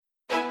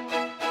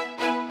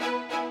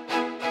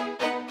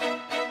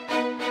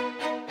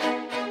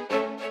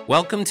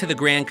Welcome to the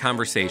Grand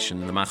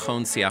Conversation, the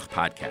Machon Siach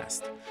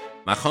podcast.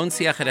 Machon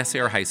Siach at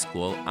SAR High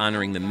School,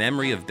 honoring the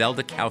memory of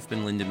Belda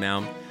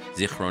Kaufman-Lindenbaum,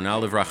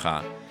 Zichrona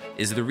Livracha,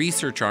 is the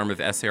research arm of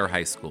SAR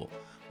High School,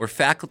 where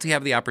faculty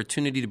have the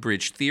opportunity to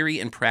bridge theory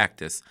and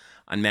practice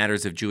on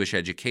matters of Jewish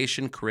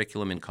education,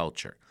 curriculum, and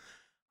culture.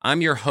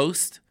 I'm your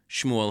host,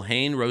 Shmuel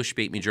Hain, Rosh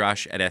Beit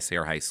Midrash at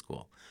SAR High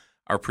School.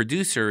 Our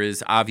producer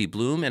is Avi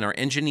Bloom, and our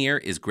engineer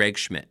is Greg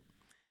Schmidt.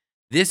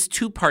 This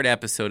two-part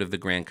episode of the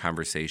Grand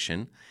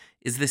Conversation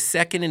is the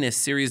second in a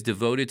series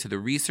devoted to the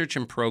research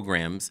and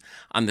programs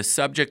on the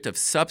subject of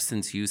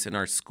substance use in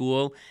our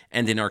school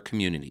and in our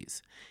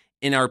communities.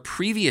 In our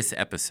previous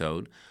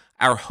episode,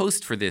 our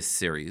host for this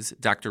series,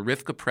 Dr.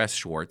 Rivka Press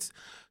Schwartz,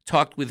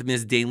 talked with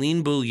Ms.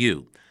 Daylene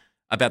Beaulieu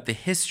about the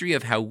history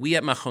of how we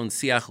at Machon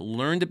Siach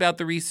learned about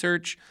the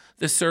research,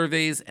 the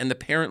surveys, and the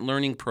parent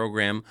learning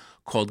program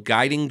called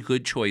Guiding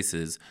Good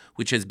Choices,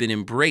 which has been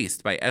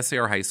embraced by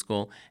SAR High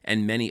School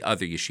and many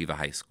other Yeshivah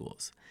high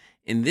schools.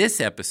 In this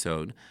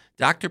episode,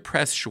 Dr.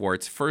 Press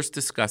Schwartz first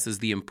discusses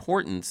the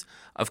importance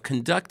of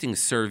conducting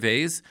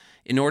surveys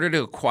in order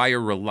to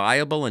acquire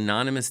reliable,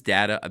 anonymous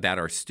data about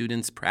our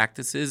students'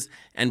 practices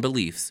and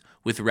beliefs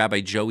with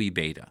Rabbi Joey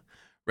Beyda.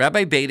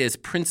 Rabbi Beyda is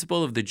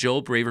principal of the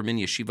Joel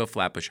Braverman Yeshiva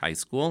Flatbush High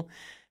School,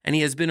 and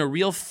he has been a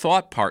real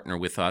thought partner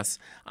with us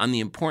on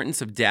the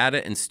importance of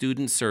data and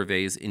student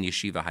surveys in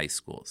Yeshiva high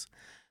schools.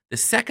 The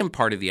second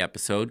part of the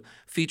episode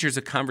features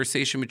a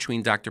conversation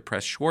between Dr.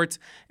 Press Schwartz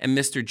and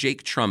Mr.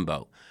 Jake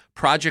Trumbo,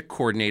 project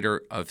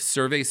coordinator of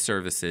survey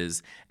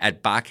services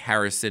at Bach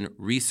Harrison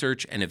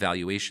Research and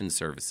Evaluation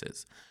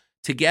Services.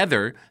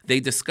 Together, they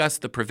discuss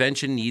the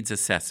Prevention Needs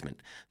Assessment,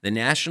 the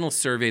national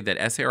survey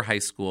that SAR High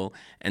School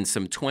and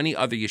some 20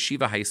 other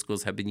Yeshiva high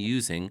schools have been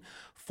using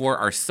for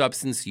our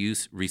substance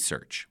use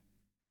research.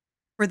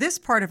 For this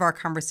part of our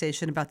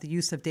conversation about the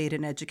use of data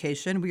in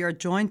education, we are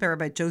joined by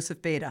Rabbi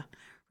Joseph Beyda.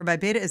 Rabbi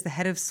Beyda is the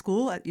head of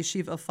school at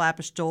Yeshiva of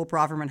Flatbush Joel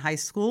Braverman High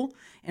School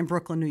in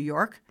Brooklyn, New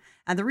York.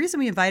 And the reason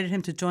we invited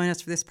him to join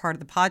us for this part of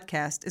the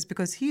podcast is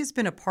because he has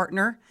been a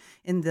partner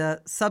in the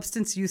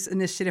Substance Use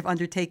Initiative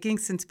undertaking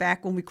since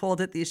back when we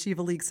called it the Yeshiva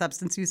League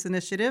Substance Use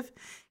Initiative.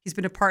 He's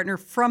been a partner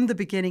from the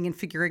beginning in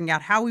figuring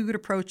out how we would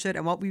approach it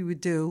and what we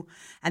would do,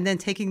 and then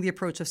taking the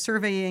approach of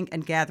surveying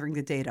and gathering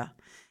the data.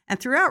 And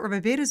throughout,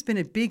 Rabbi Beyda has been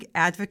a big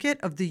advocate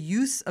of the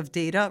use of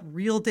data,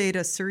 real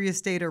data, serious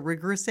data,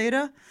 rigorous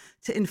data,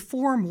 to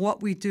inform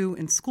what we do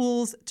in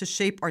schools, to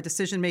shape our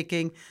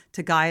decision-making,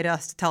 to guide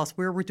us, to tell us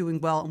where we're doing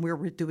well and where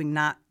we're doing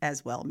not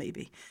as well,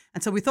 maybe.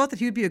 And so we thought that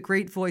he would be a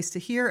great voice to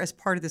hear as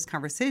part of this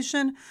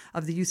conversation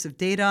of the use of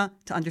data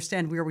to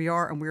understand where we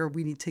are and where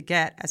we need to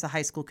get as a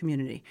high school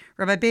community.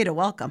 Rabbi Beyda,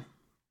 welcome.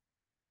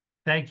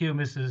 Thank you,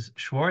 Mrs.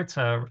 Schwartz.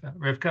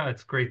 Rivka,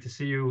 it's great to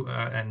see you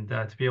and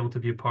to be able to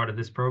be a part of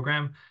this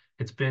program.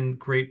 It's been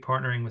great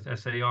partnering with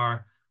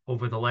SAR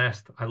over the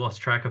last, I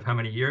lost track of how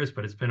many years,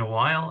 but it's been a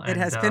while. It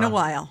has been a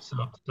while.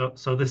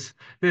 So this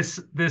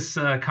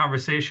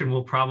conversation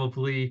will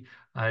probably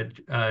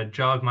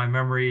jog my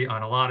memory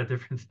on a lot of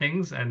different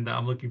things, and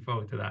I'm looking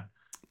forward to that.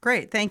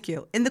 Great, thank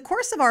you. In the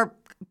course of our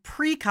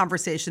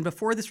pre-conversation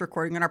before this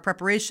recording and our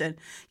preparation,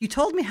 you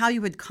told me how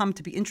you had come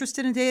to be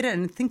interested in data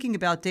and thinking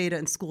about data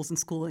in schools and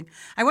schooling.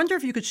 I wonder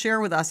if you could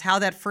share with us how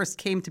that first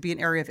came to be an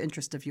area of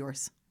interest of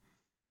yours.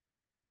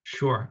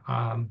 Sure.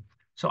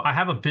 So I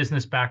have a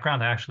business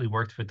background. I actually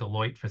worked for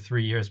Deloitte for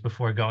 3 years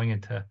before going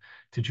into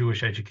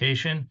Jewish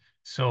education.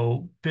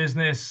 So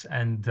business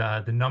and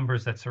the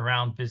numbers that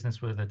surround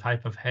business were the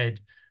type of head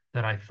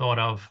that I thought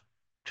of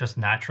just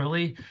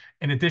naturally,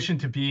 in addition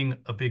to being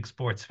a big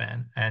sports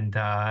fan. And,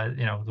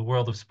 the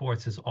world of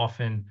sports is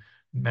often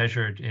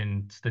measured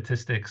in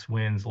statistics,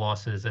 wins,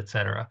 losses, et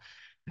cetera.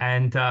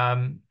 And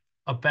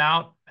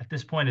about, at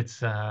this point, it's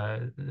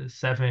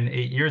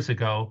 7-8 years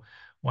ago,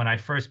 when I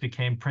first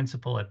became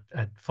principal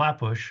at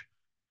Flatbush,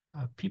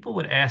 people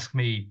would ask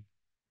me,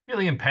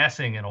 really in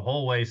passing in a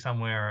hallway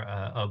somewhere,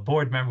 a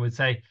board member would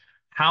say,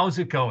 how's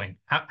it going?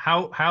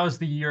 How's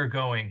the year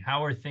going?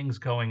 How are things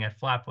going at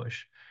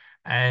Flatbush?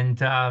 And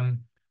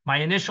my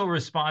initial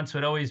response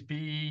would always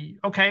be,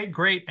 okay,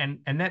 great.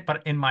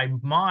 But in my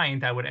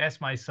mind, I would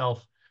ask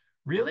myself,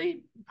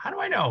 really, how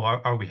do I know?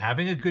 Are we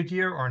having a good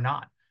year or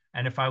not?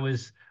 And if I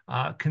was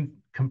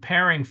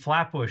comparing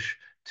Flatbush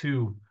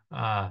to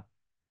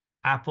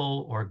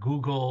Apple or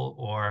Google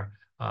or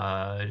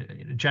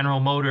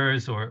General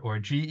Motors or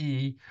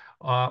GE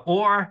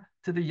or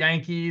to the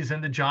Yankees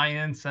and the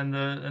Giants and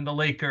the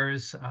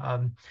Lakers,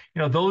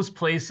 those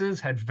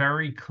places had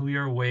very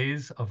clear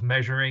ways of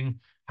measuring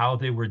how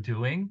they were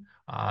doing.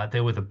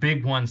 They were the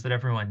big ones that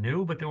everyone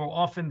knew, but there were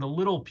often the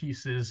little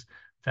pieces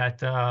that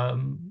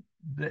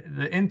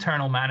the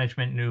internal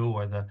management knew,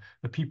 or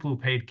the people who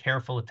paid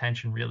careful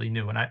attention really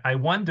knew. And I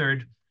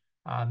wondered,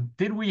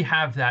 did we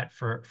have that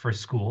for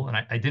school? And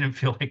I didn't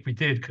feel like we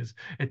did, because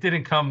it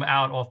didn't come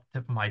out off the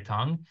tip of my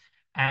tongue.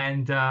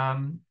 And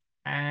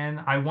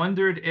I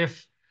wondered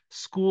if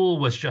school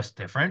was just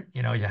different.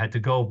 You had to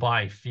go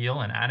by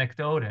feel and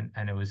anecdote,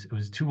 and it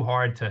was too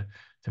hard to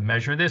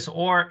measure this,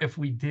 or if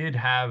we did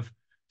have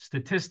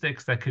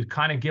statistics that could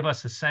kind of give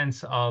us a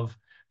sense of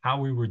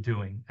how we were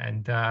doing.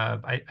 And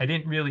I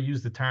didn't really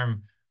use the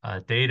term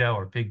data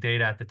or big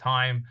data at the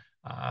time,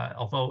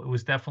 although it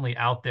was definitely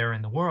out there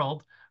in the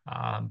world.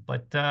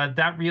 But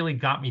that really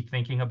got me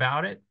thinking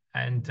about it.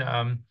 And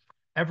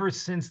ever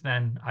since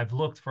then, I've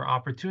looked for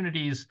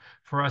opportunities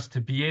for us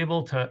to be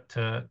able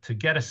to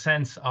get a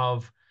sense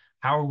of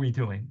how are we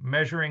doing,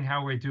 measuring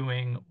how we're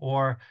doing,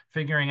 or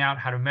figuring out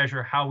how to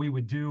measure how we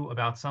would do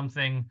about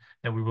something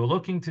that we were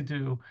looking to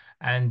do,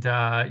 and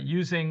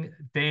using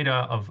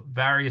data of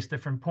various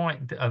different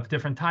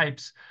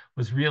types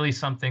was really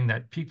something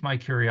that piqued my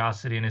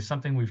curiosity and is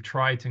something we've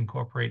tried to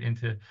incorporate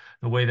into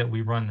the way that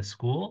we run the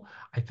school.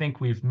 I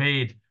think we've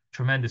made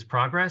tremendous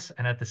progress,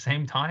 and at the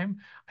same time,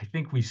 I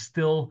think we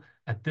still,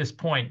 at this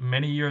point,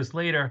 many years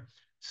later,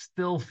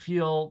 still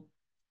feel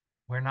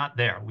we're not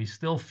there. We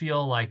still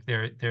feel like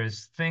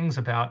there's things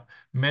about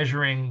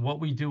measuring what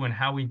we do and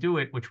how we do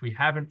it, which we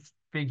haven't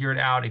figured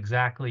out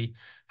exactly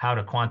how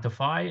to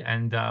quantify.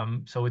 And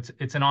so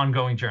it's an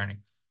ongoing journey.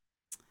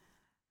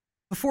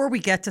 Before we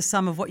get to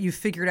some of what you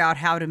figured out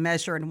how to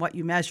measure and what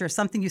you measure,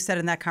 something you said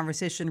in that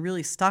conversation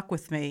really stuck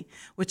with me,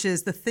 which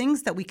is the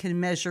things that we can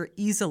measure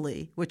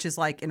easily, which is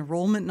like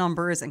enrollment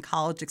numbers and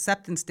college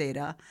acceptance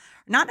data, are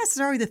not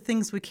necessarily the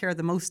things we care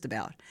the most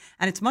about.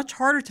 And it's much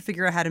harder to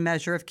figure out how to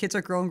measure if kids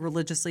are growing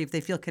religiously, if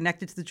they feel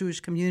connected to the Jewish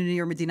community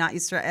or Medinat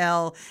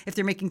Israel, if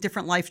they're making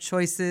different life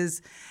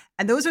choices.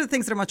 And those are the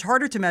things that are much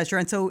harder to measure.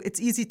 And so it's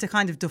easy to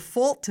kind of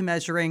default to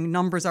measuring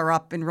numbers are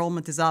up,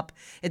 enrollment is up,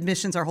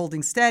 admissions are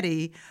holding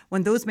steady,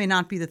 when those may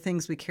not be the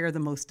things we care the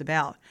most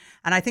about.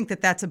 And I think that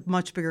that's a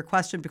much bigger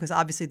question, because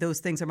obviously those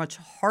things are much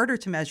harder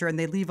to measure, and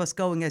they leave us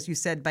going, as you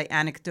said, by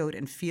anecdote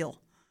and feel.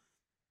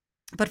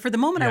 But for the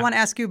moment, I want to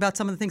ask you about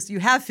some of the things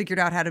you have figured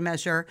out how to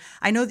measure.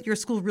 I know that your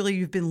school, really,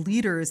 you've been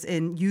leaders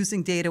in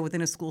using data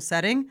within a school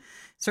setting,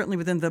 certainly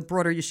within the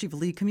broader Yeshiva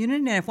League community.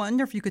 And I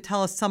wonder if you could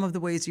tell us some of the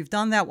ways you've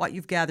done that, what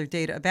you've gathered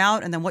data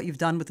about, and then what you've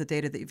done with the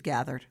data that you've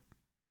gathered.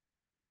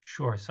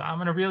 Sure. So I'm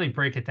going to really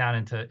break it down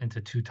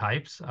into two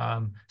types.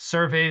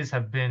 Surveys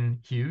have been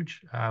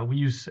huge. We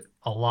use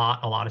a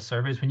lot of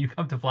surveys. When you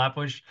come to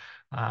Flatbush,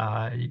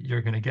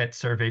 you're going to get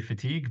survey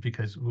fatigue,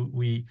 because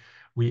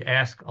we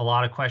ask a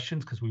lot of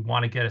questions because we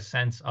want to get a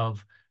sense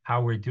of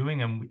how we're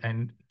doing,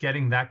 and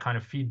getting that kind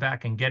of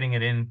feedback and getting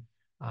it in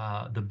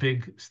the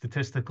big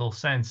statistical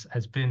sense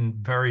has been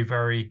very,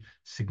 very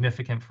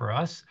significant for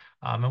us.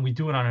 And we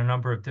do it on a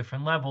number of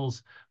different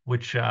levels,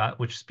 which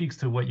speaks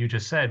to what you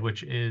just said,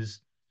 which is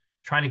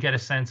trying to get a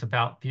sense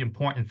about the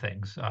important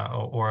things,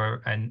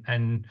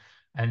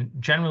 and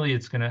generally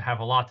it's going to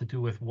have a lot to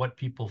do with what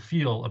people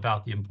feel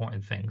about the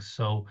important things.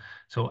 So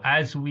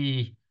as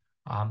we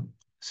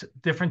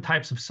different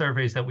types of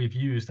surveys that we've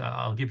used,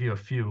 I'll give you a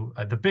few.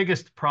 The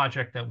biggest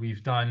project that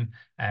we've done,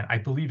 and I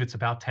believe it's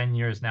about 10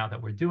 years now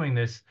that we're doing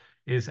this,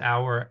 is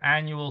our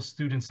annual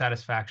student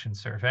satisfaction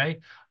survey,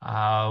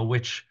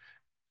 which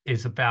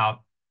is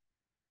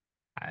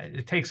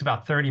it takes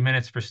about 30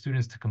 minutes for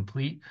students to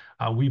complete.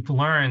 We've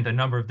learned a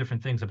number of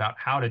different things about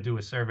how to do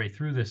a survey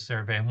through this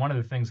survey. And one of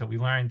the things that we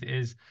learned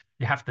is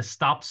you have to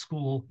stop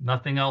school.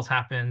 Nothing else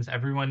happens.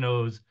 Everyone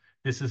knows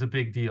this is a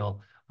big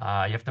deal.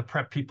 You have to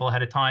prep people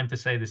ahead of time to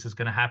say this is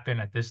going to happen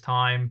at this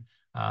time.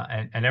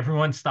 And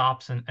everyone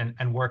stops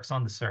and works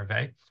on the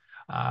survey.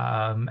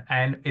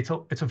 And it's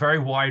a very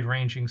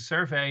wide-ranging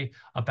survey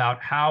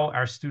about how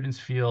our students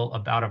feel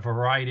about a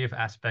variety of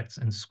aspects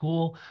in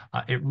school.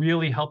 It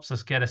really helps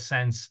us get a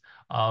sense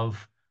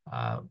of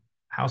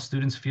how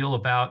students feel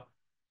about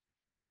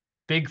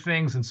big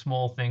things and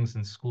small things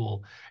in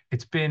school.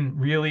 It's been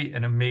really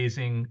an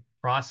amazing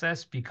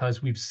process,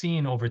 because we've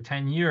seen over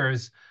 10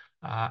 years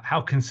how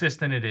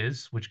consistent it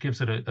is, which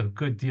gives it a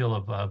good deal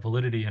of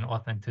validity and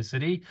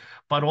authenticity,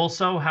 but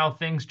also how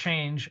things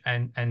change,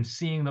 and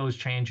seeing those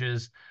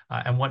changes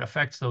and what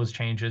affects those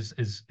changes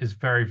is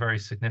very, very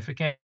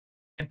significant.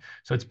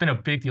 So it's been a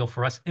big deal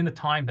for us in the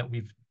time that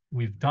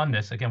we've done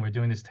this. Again, we're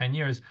doing this 10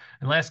 years.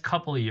 In the last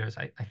couple of years,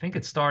 I think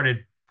it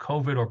started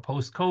COVID or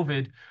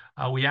post-COVID,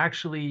 we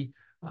actually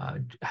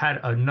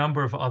had a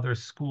number of other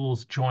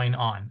schools join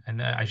on.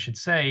 And I should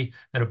say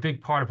that a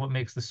big part of what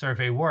makes the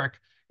survey work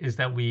is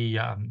that we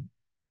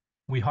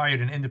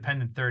hired an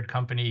independent third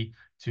company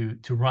to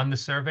run the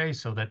survey,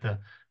 so that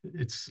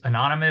it's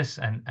anonymous,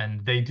 and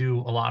they do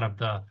a lot of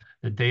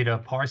the data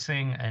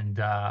parsing and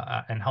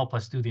help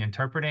us do the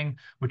interpreting,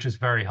 which is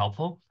very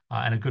helpful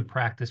and a good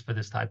practice for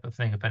this type of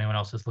thing if anyone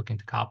else is looking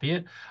to copy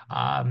it.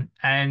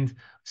 And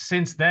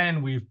since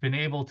then, we've been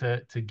able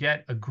to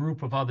get a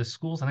group of other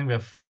schools. I think we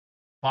have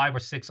 5 or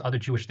 6 other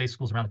Jewish day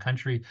schools around the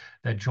country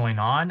that join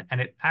on. And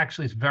it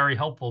actually is very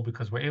helpful,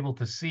 because we're able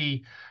to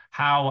see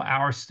how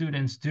our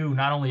students do,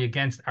 not only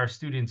against our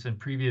students in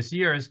previous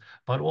years,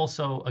 but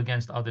also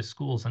against other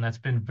schools. And that's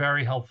been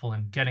very helpful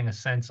in getting a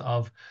sense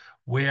of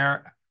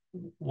where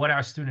what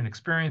our student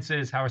experience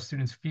is, how our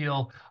students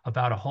feel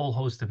about a whole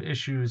host of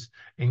issues,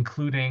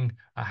 including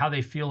how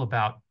they feel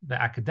about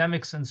the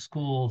academics in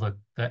school, the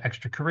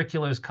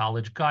extracurriculars,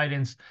 college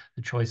guidance,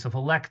 the choice of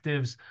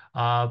electives,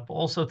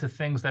 also to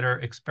things that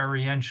are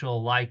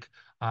experiential, like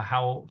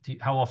how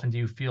often do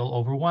you feel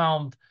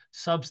overwhelmed,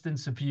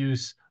 substance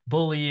abuse,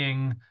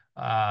 bullying,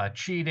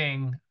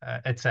 cheating,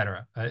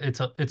 etc. It's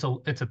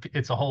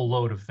a whole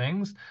load of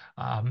things,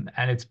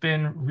 and it's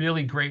been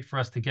really great for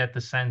us to get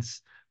the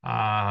sense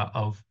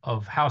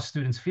of how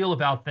students feel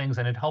about things,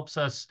 and it helps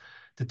us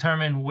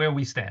determine where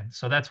we stand.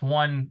 So that's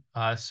one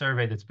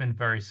survey that's been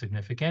very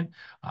significant.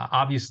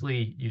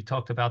 Obviously, you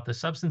talked about the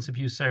substance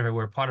abuse survey.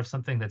 We're part of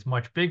something that's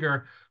much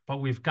bigger, but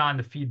we've gotten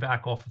the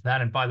feedback off of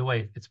that. And by the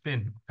way, it's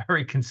been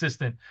very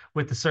consistent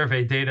with the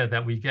survey data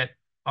that we get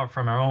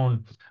from our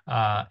own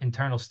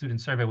internal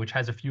student survey, which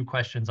has a few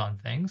questions on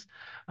things.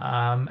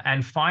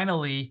 And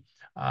finally,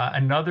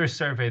 another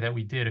survey that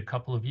we did a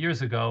couple of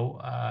years ago,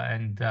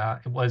 and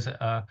it was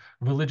a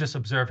religious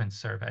observance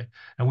survey.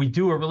 And we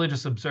do a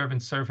religious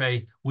observance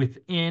survey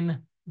within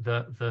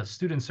the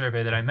student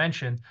survey that I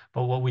mentioned.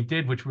 But what we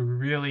did, which we were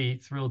really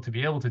thrilled to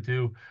be able to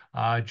do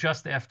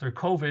just after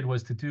COVID,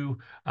 was to do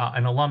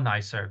an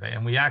alumni survey.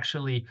 And we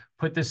actually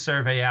put this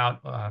survey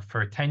out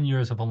for 10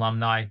 years of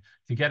alumni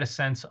to get a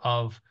sense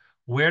of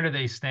where do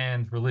they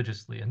stand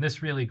religiously. And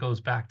this really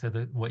goes back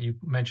to what you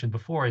mentioned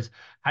before, is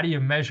how do you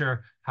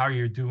measure how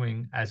you're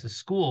doing as a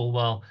school?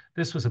 Well,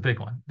 this was a big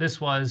one. This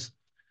was,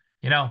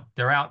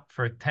 they're out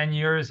for 10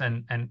 years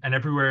and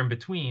everywhere in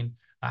between.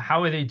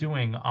 How are they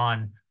doing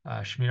on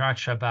Shmirat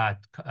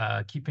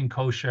Shabbat, keeping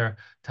kosher,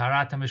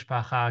 Taharat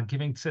HaMishpacha,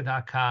 giving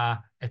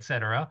tzedakah,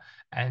 etc.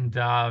 And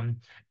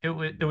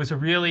it was a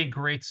really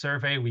great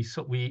survey. We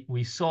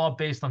saw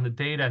based on the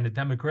data and the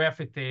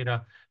demographic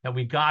data that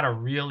we got a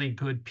really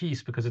good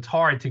piece, because it's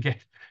hard to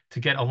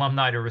get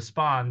alumni to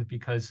respond,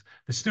 because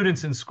the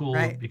students in school,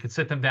 Right. you could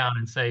sit them down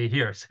and say,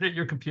 here, sit at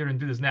your computer and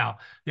do this now.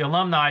 The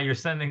alumni, you're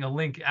sending a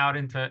link out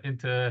into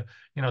the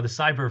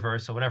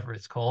cyberverse or whatever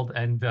it's called,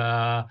 and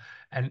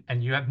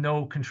you have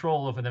no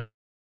control over them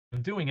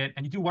doing it,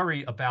 and you do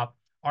worry about,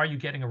 are you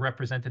getting a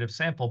representative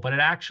sample? But it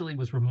actually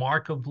was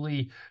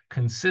remarkably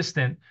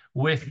consistent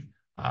with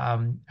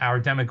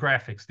our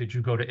demographics. Did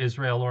you go to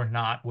Israel or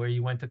not? Where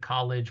you went to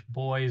college,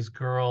 boys,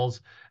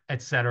 girls,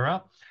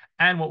 etc.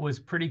 And what was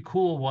pretty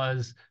cool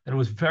was that it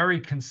was very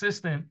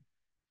consistent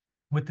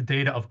with the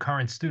data of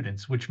current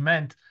students, which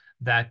meant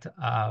that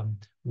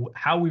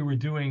how we were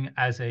doing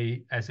as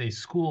a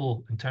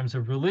school in terms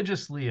of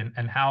religiously,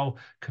 and how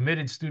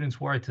committed students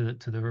were to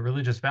the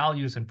religious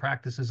values and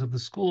practices of the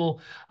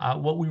school,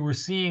 what we were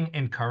seeing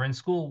in current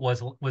school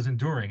was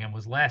enduring and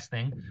was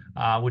lasting,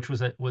 which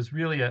was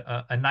really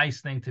a nice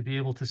thing to be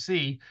able to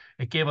see.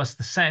 It gave us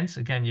the sense,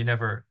 again, you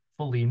never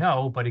fully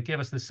know, but it gave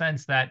us the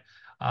sense that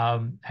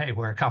hey,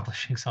 we're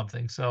accomplishing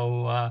something.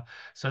 So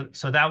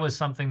that was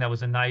something that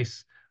was a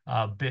nice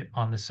bit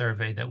on the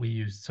survey that we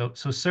used. So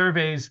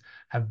surveys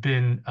have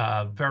been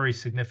very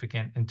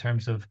significant in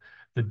terms of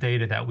the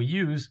data that we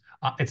use.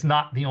 It's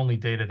not the only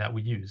data that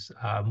we use.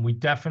 We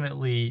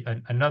definitely,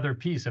 another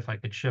piece, if I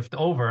could shift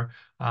over,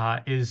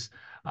 is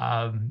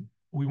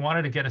we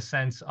wanted to get a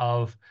sense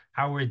of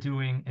how we're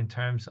doing in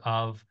terms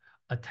of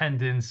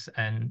attendance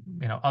and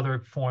other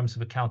forms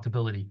of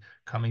accountability,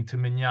 coming to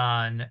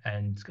minyan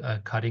and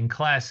cutting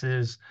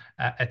classes,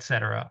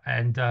 etc.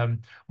 And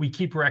we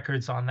keep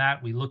records on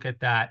that. We look at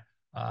that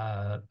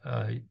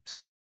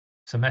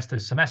semester to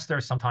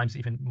semester, sometimes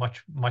even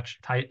much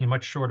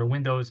shorter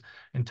windows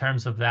in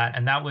terms of that.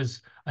 And that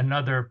was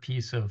another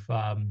piece of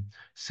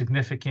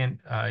significant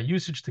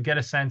usage to get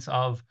a sense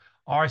of,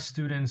 are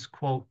students,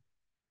 quote,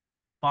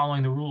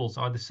 following the rules?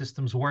 Are the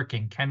systems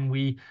working? Can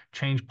we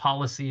change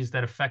policies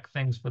that affect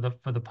things for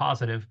the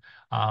positive?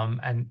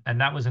 And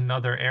that was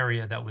another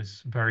area that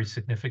was very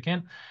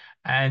significant.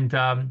 And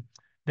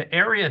the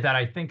area that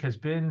I think has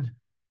been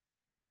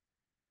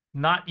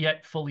not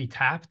yet fully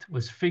tapped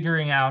was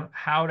figuring out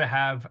how to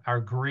have our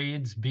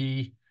grades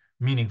be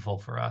meaningful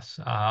for us.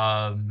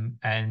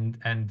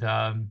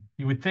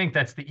 You would think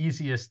that's the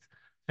easiest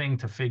thing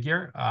to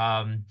figure.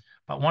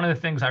 But one of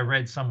the things I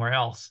read somewhere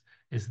else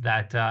is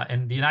that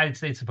in the United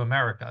States of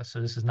America,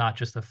 so this is not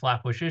just a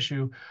Flatbush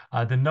issue,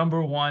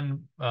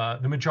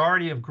 the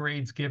majority of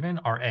grades given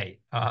are A.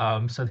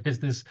 So there's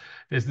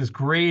this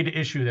grade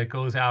issue that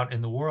goes out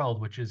in the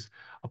world, which is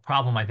a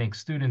problem I think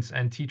students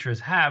and teachers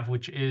have,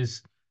 which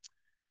is,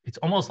 it's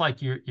almost like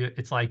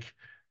it's like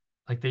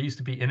they used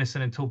to be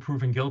innocent until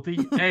proven guilty,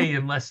 A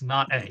unless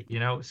not A,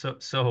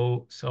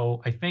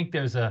 So I think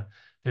there's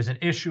an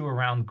issue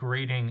around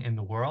grading in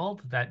the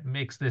world that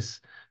makes this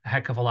a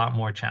heck of a lot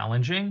more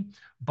challenging.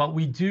 But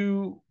we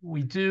do,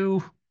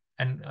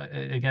 and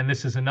again,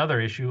 this is another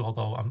issue,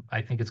 although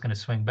I think it's going to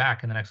swing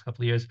back in the next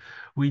couple of years.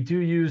 We do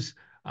use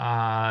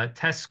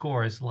test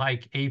scores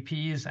like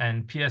APs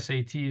and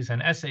PSATs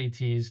and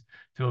SATs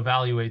to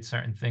evaluate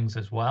certain things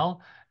as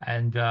well.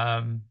 And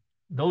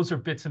those are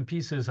bits and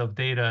pieces of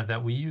data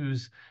that we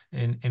use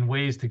in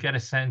ways to get a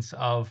sense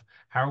of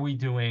how are we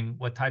doing,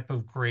 what type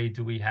of grade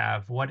do we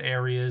have, what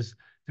areas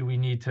do we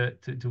need to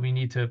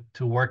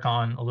work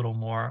on a little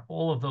more.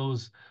 All of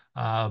those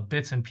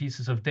bits and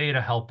pieces of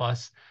data help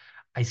us.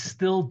 I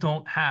still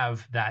don't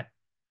have that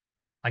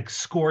like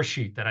score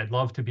sheet that I'd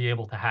love to be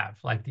able to have.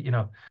 Like,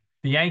 the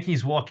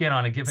Yankees walk in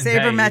on a given day.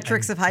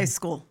 Sabermetrics of high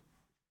school.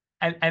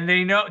 And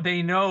they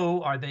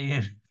know are they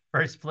in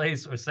first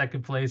place or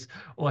second place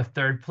or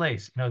third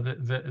place?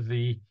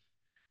 The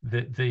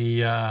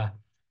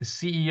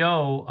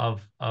CEO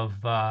of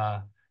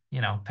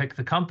pick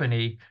the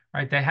company,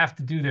 right? They have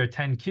to do their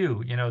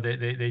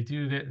 10Q. They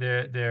do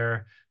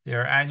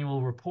their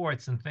annual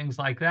reports and things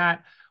like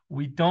that.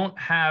 We don't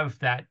have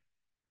that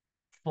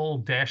full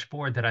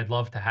dashboard that I'd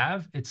love to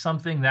have. It's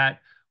something that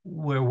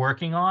we're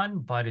working on,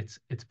 but it's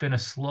been a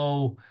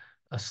slow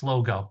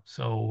go.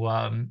 So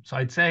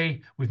I'd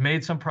say we've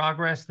made some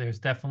progress. There's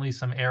definitely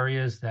some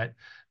areas that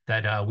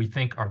we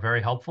think are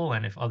very helpful,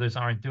 and if others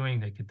aren't doing,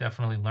 they could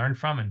definitely learn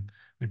from, and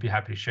we'd be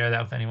happy to share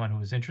that with anyone who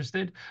is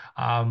interested.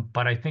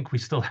 But I think we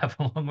still have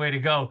a long way to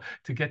go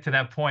to get to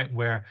that point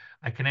where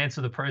I can answer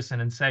the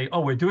person and say,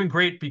 "Oh, we're doing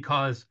great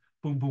because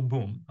boom, boom,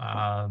 boom,"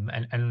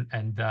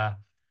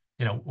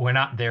 we're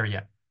not there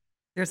yet.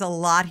 There's a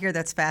lot here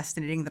that's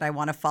fascinating that I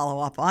want to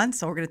follow up on.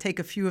 So we're going to take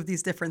a few of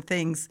these different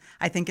things,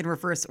 I think, in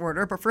reverse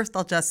order. But first,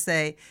 I'll just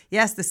say,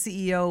 yes, the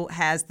CEO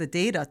has the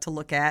data to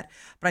look at.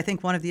 But I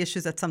think one of the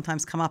issues that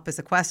sometimes come up as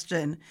a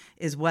question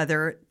is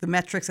whether the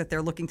metrics that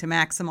they're looking to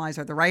maximize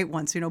are the right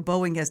ones.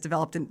 Boeing has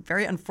developed a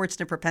very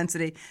unfortunate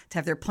propensity to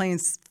have their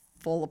planes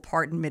fall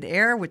apart in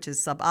midair, which is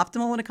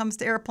suboptimal when it comes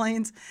to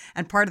airplanes.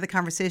 And part of the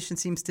conversation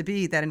seems to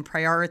be that in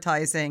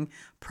prioritizing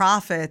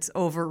profits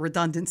over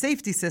redundant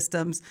safety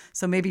systems,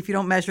 so maybe if you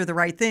don't measure the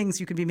right things,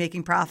 you could be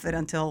making profit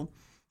until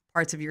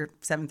parts of your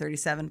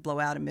 737 blow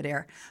out in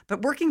midair.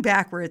 But working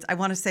backwards, I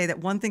want to say that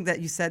one thing that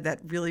you said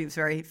that really was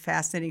very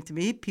fascinating to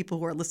me, people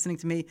who are listening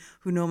to me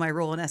who know my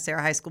role in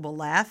SAR High School will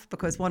laugh,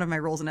 because one of my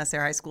roles in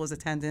SAR High School is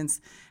attendance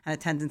and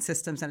attendance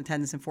systems and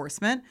attendance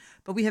enforcement.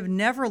 But we have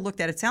never looked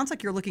at, it sounds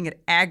like you're looking at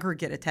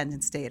aggregate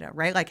attendance data,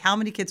 right? Like how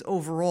many kids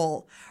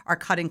overall are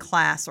cutting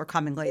class or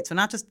coming late. So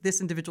not just this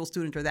individual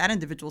student or that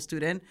individual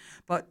student,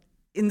 but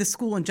in the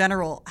school in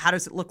general, how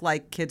does it look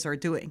like kids are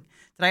doing?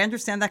 Did I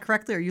understand that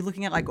correctly? Are you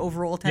looking at like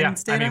overall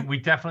attendance data? I mean, we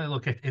definitely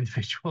look at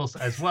individuals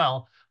as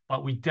well,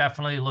 but we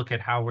definitely look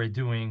at how we're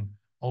doing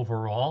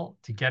overall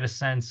to get a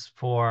sense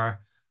for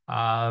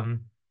what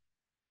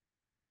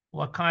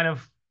kind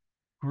of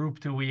group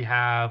do we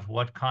have?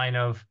 What kind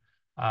of,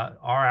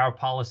 are our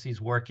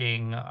policies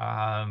working?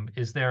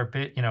 Is there a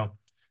bit,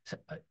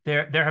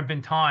 there have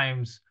been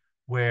times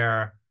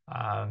where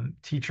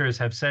teachers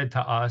have said to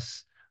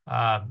us,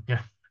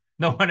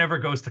 no one ever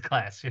goes to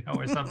class,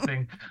 or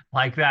something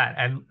like that.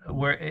 And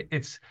where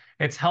it's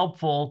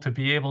helpful to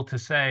be able to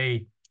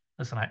say,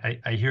 listen,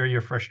 I hear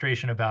your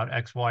frustration about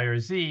X, Y, or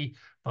Z,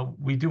 but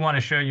we do want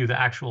to show you the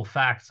actual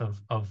facts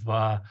of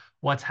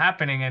what's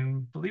happening.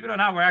 And believe it or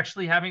not, we're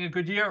actually having a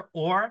good year.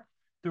 Or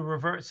the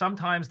reverse.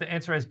 Sometimes the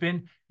answer has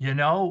been,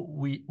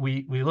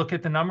 we look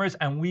at the numbers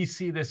and we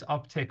see this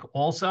uptick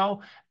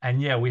also.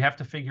 And yeah, we have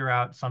to figure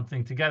out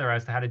something together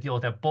as to how to deal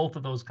with that. Both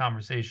of those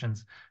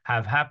conversations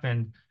have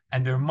happened.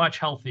 And they're much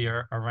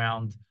healthier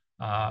around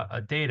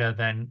data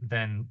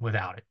than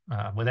without it.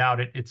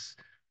 Without it, it's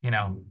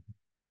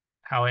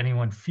how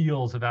anyone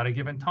feels about a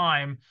given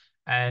time.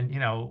 And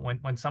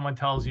when someone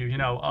tells you,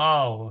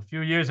 a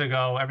few years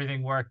ago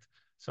everything worked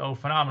so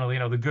phenomenally,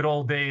 the good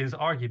old days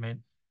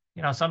argument.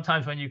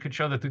 Sometimes when you could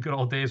show that the good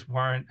old days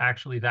weren't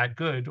actually that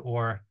good,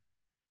 or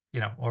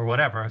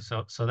whatever.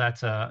 So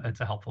it's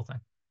a helpful thing.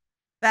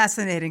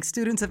 Fascinating.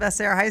 Students of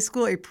SAR High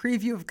School, a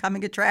preview of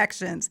coming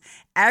attractions,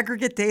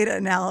 aggregate data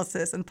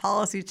analysis, and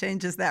policy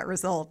changes that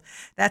result.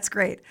 That's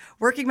great.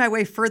 Working my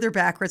way further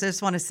backwards, I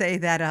just want to say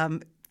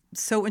that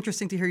so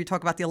interesting to hear you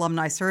talk about the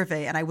alumni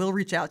survey, and I will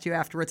reach out to you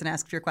afterwards and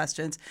ask your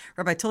questions.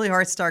 Rabbi Tully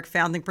Hartstark,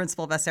 founding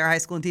principal of SAR High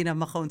School, and Dean of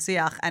Machon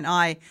Siach, and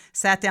I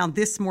sat down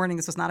this morning.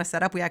 This was not a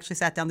setup. We actually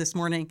sat down this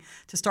morning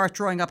to start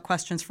drawing up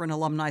questions for an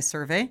alumni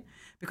survey,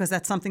 because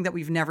that's something that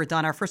we've never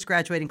done. Our first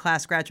graduating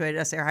class graduated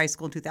at SAR High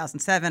School in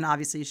 2007.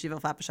 Obviously,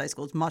 Yeshivah Flatbush High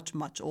School is much,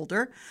 much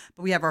older.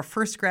 But we have our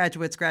first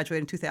graduates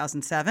graduate in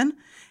 2007.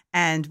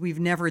 And we've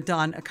never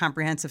done a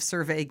comprehensive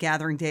survey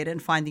gathering data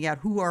and finding out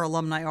who our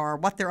alumni are,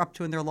 what they're up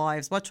to in their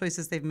lives, what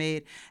choices they've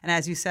made, and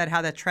as you said,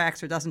 how that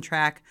tracks or doesn't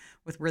track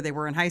with where they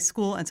were in high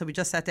school. And so we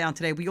just sat down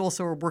today. We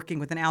also are working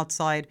with an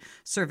outside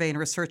survey and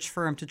research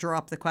firm to draw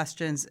up the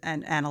questions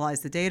and analyze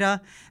the data.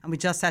 And we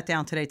just sat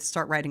down today to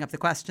start writing up the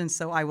questions.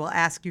 So I will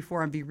ask you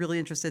for and be really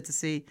interested to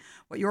see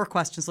what your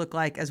questions look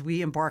like as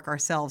we embark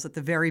ourselves at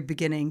the very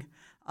beginning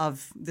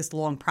of this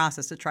long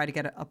process to try to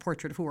get a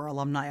portrait of who our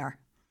alumni are.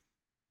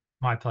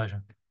 My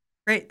pleasure.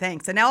 Great,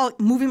 thanks. And now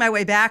moving my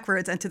way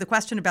backwards and to the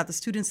question about the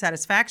student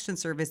satisfaction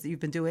surveys that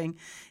you've been doing,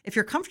 if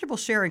you're comfortable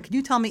sharing, can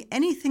you tell me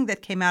anything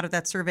that came out of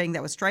that surveying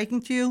that was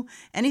striking to you,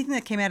 anything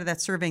that came out of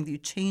that surveying that you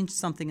changed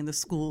something in the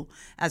school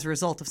as a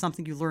result of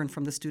something you learned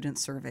from the student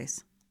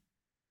surveys?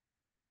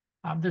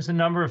 There's a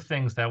number of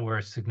things that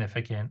were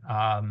significant.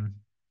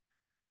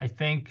 I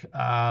think,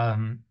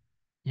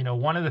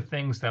 one of the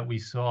things that we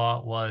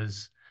saw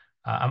was,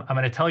 I'm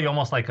going to tell you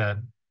almost like it's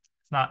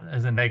not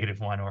as a negative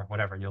one or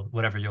whatever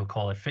you'll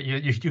call it.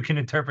 You can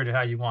interpret it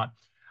how you want.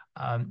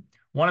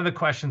 One of the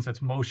questions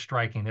that's most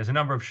striking, there's a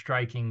number of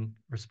striking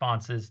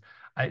responses.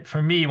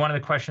 For me, one of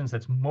the questions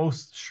that's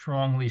most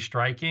strongly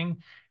striking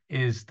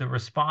is the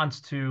response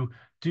to,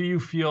 do you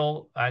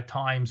feel at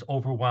times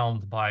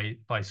overwhelmed by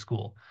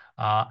school?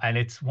 And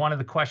it's one of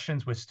the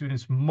questions where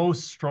students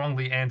most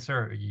strongly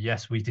answer,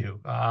 yes, we do.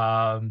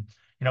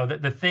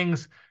 The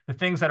things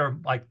that are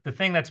like the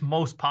thing that's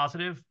most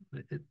positive,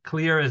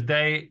 clear as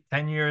day,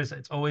 10 years,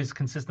 it's always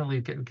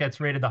consistently gets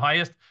rated the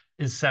highest,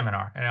 is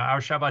seminar. And our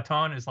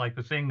Shabbaton is like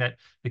the thing that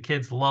the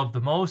kids love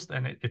the most,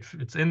 and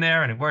it's in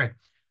there and it works.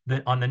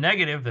 On the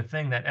negative, the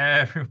thing that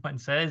everyone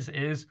says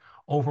is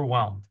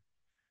overwhelmed.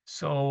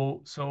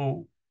 So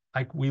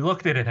like we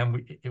looked at it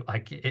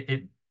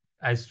and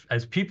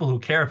as people who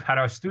care about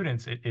our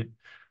students, it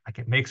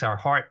makes our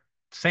heart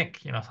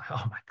sink, like,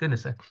 oh my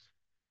goodness.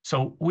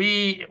 So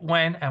we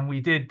went and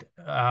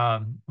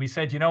we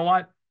said, you know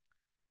what?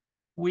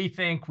 We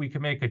think we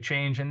can make a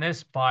change in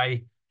this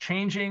by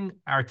changing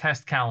our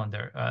test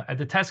calendar. At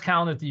the test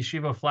calendar at the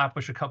Yeshiva of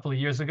Flatbush a couple of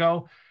years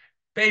ago,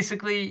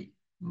 basically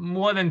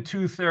more than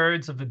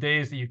 2/3 of the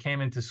days that you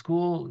came into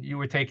school, you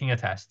were taking a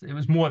test. It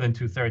was more than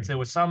 2/3. There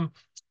was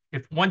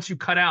once you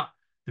cut out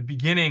the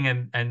beginning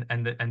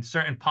and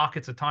certain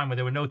pockets of time where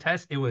there were no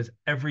tests, it was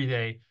every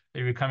day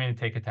that you were coming to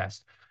take a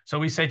test. So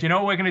we said, you know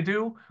what we're going to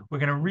do? We're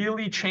going to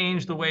really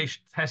change the way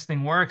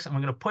testing works, and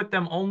we're going to put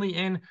them only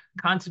in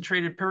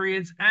concentrated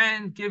periods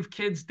and give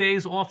kids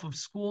days off of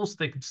school so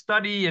they could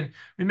study. And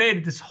we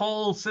made this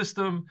whole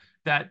system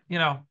that,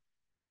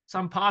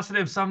 some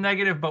positive, some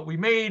negative, but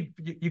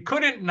you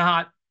couldn't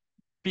not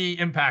be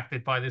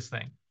impacted by this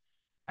thing.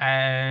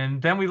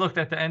 And then we looked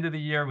at the end of the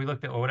year,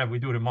 or whatever, we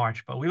do it in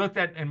March, but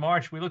in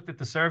March, we looked at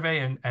the survey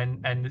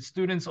and the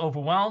students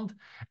overwhelmed,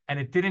 and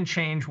it didn't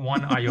change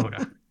one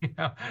iota,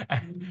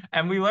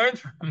 and we learned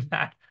from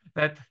that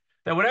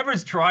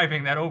whatever's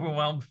driving that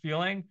overwhelmed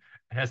feeling,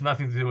 it has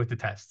nothing to do with the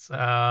tests,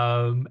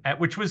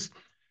 which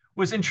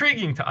was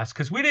intriguing to us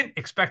because we didn't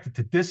expect it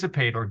to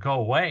dissipate or go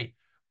away,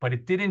 but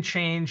it didn't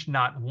change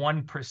not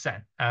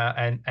 1%.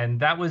 And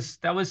that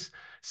was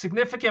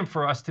significant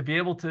for us to be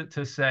able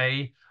to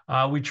say,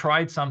 we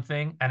tried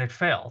something and it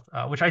failed,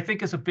 which I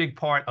think is a big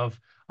part of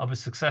a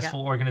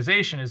successful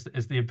organization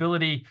is the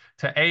ability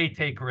to A,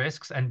 take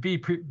risks, and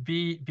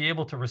be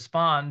able to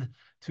respond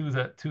to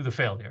the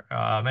failure.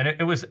 And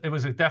it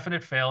was a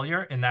definite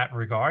failure in that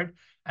regard.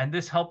 And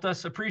this helped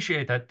us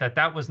appreciate that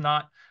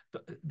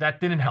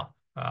didn't help.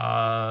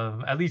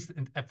 At least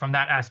from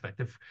that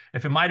aspect.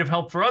 If it might have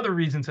helped for other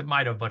reasons, it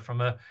might have, but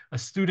from a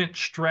student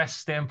stress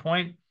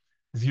standpoint,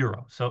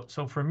 zero.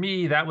 So for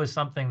me, that was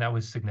something that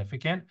was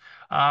significant.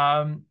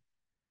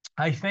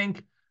 I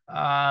think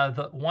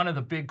one of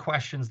the big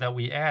questions that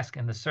we ask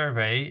in the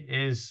survey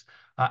is,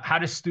 how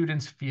do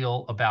students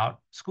feel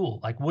about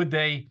school? Like, would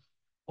they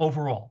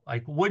overall,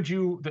 like, would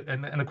you,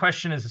 and the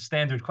question is a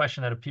standard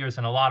question that appears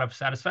in a lot of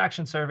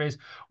satisfaction surveys,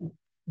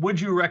 would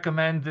you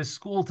recommend this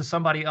school to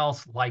somebody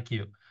else like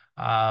you?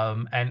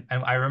 And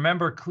I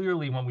remember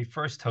clearly when we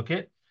first took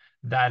it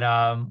that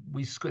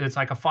it's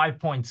like a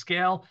 5-point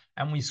scale,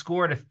 and we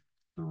scored a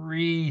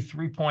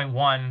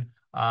 3.1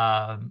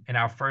 in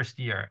our first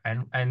year.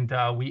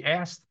 And we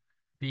asked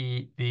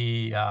the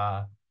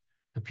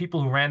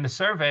people who ran the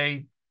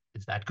survey,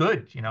 is that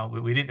good?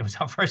 We didn't. It was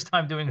our first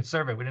time doing a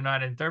survey. We didn't know how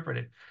to interpret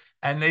it,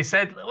 and they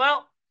said,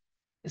 well.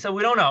 So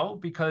we don't know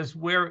because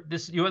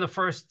you're the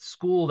first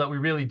school that we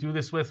really do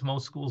this with.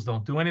 Most schools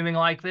don't do anything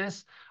like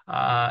this.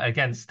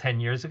 Again, it's 10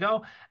 years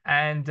ago.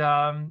 And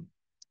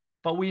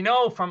but we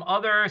know from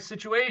other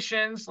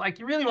situations, like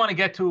you really want to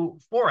get to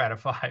 4 out of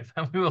 5.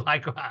 And we were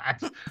like,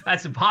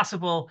 that's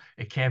impossible.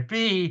 It can't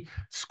be.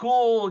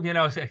 School,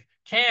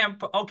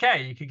 camp,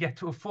 okay, you could get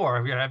to a 4.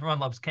 Everyone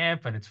loves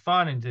camp and it's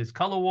fun and there's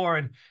color war.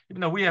 And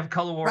even though we have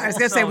color war, right, I was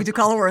going to say we do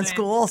color war in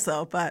school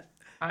also, but.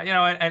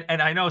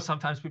 And I know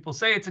sometimes people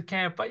say it's a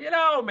camp, but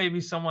maybe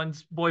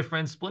someone's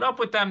boyfriend split up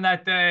with them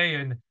that day,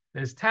 and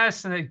there's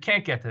tests, and they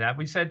can't get to that.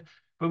 We said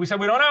we don't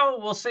know.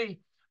 We'll see.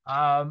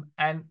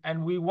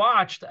 And we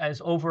watched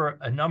as over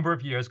a number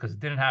of years, because it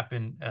didn't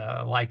happen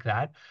like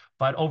that,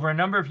 but over a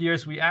number of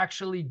years, we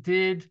actually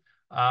did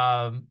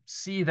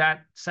see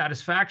that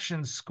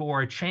satisfaction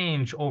score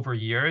change over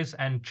years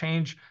and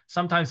change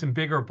sometimes in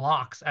bigger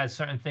blocks as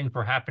certain things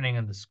were happening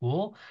in the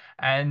school.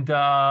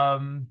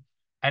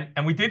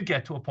 And we did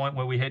get to a point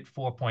where we hit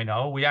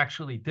 4.0. We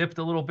actually dipped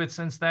a little bit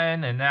since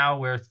then, and now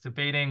we're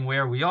debating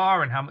where we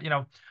are and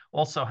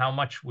also how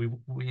much we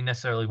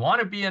necessarily want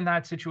to be in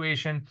that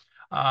situation.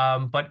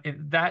 But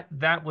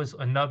that was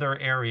another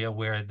area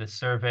where the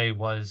survey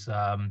was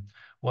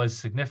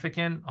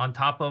significant, on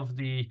top of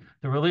the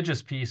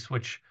religious piece,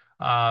 which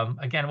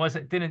again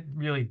didn't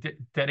really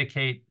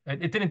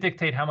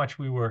dictate how much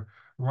we were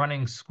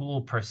running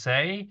school per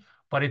se,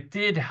 but it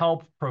did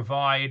help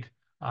provide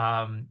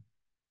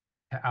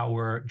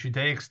our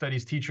Judaic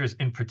studies teachers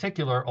in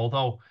particular,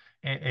 although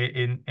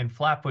in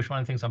Flatbush, one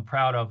of the things I'm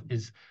proud of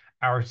is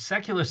our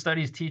secular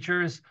studies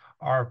teachers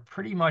are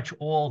pretty much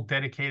all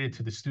dedicated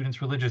to the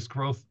students' religious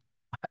growth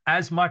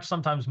as much,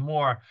 sometimes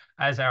more,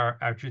 as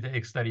our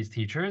Judaic studies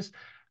teachers.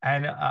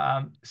 And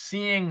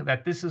seeing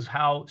that this is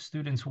how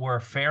students were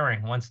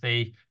faring once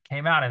they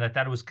came out, and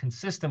that it was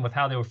consistent with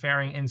how they were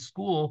faring in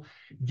school,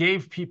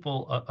 gave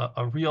people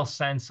a real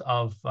sense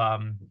of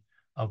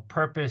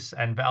purpose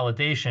and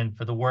validation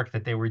for the work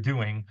that they were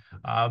doing.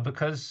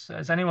 Because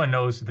as anyone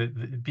knows,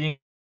 being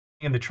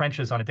in the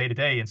trenches on a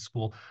day-to-day in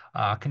school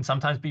can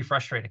sometimes be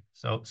frustrating.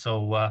 So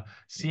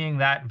seeing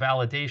that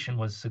validation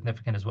was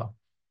significant as well.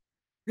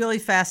 Really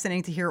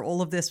fascinating to hear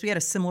all of this. We had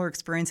a similar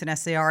experience in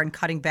SAR and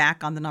cutting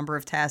back on the number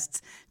of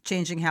tests,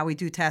 changing how we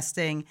do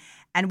testing.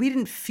 And we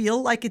didn't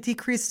feel like it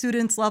decreased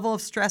students' level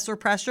of stress or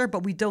pressure,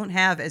 but we don't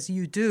have, as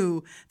you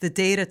do, the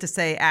data to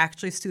say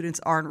actually students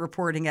aren't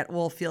reporting at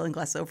all feeling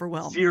less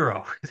overwhelmed.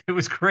 Zero. It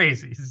was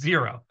crazy.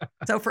 Zero.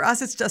 So for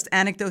us, it's just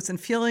anecdotes and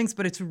feelings,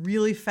 but it's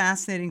really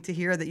fascinating to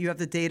hear that you have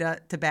the data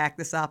to back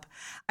this up.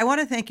 I want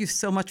to thank you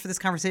so much for this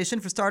conversation.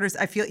 For starters,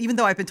 I feel, even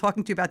though I've been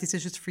talking to you about these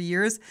issues for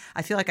years,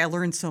 I feel like I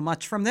learned so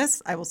much from this.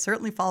 I will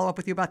certainly follow up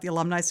with you about the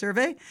alumni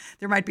survey.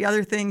 There might be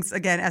other things.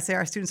 Again,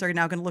 SAR students are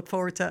now going to look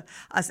forward to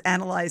us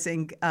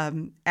analyzing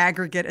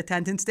aggregate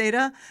attendance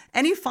data.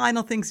 Any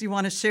final things you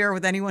want to share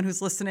with anyone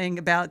who's listening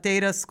about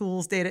data,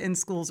 schools, data in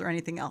schools, or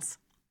anything else?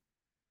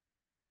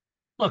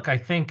 Look, I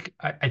think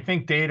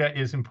data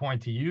is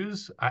important to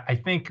use. I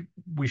think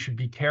we should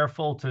be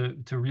careful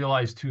to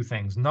realize two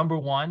things. Number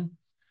one,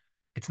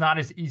 it's not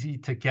as easy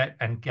to get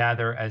and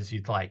gather as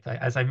you'd like.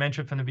 As I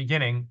mentioned from the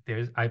beginning,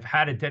 I've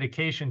had a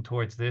dedication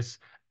towards this,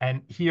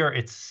 and here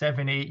it's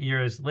 7-8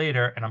 years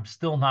later, and I'm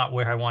still not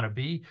where I want to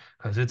be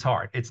because it's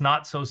hard. It's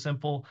not so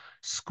simple.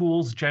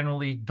 Schools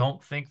generally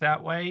don't think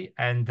that way,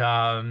 and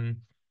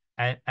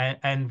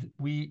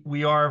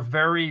we are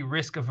very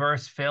risk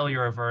averse,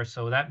 failure averse,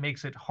 so that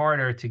makes it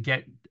harder to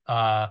get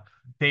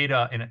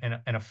data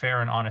in a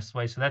fair and honest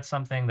way. So that's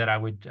something that I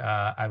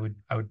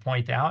would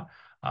point out.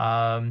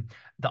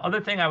 The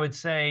other thing I would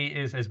say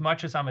is, as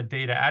much as I'm a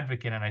data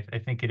advocate, and I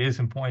think it is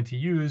important to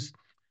use,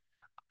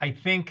 I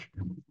think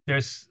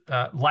there's,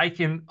 like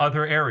in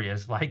other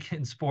areas, like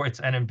in sports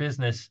and in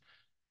business,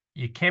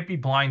 you can't be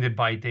blinded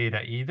by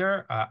data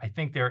either. I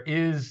think there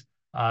is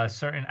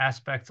certain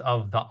aspects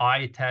of the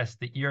eye test,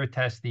 the ear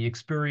test, the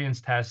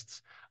experience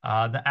tests,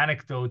 the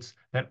anecdotes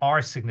that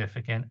are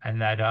significant,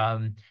 and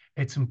that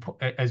it's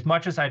as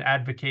much as I'd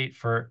advocate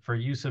for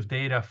use of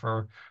data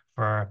for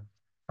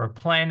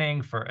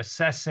planning, for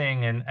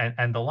assessing,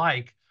 and the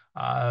like,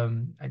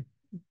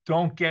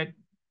 don't get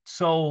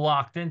so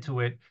locked into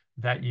it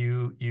that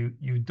you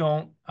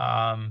don't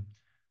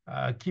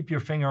keep your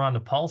finger on the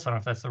pulse. I don't know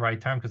if that's the right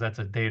term because that's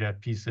a data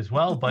piece as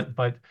well,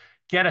 but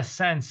get a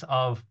sense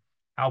of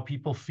how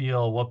people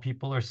feel, what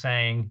people are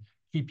saying.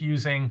 Keep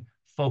using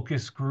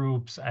focus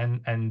groups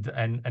and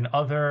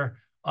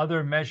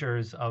other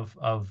measures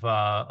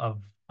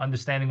of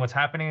understanding what's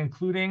happening,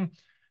 including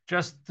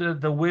just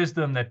the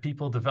wisdom that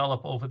people develop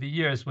over the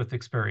years with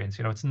experience.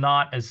 It's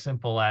not as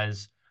simple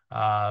as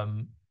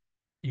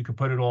you could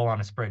put it all on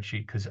a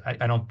spreadsheet, because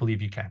I don't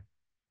believe you can.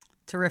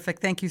 Terrific.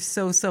 Thank you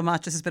so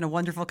much. This has been a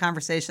wonderful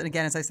conversation.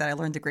 Again, as I said, I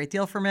learned a great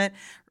deal from it.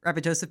 Rabbi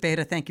Joseph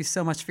Beyda, thank you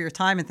so much for your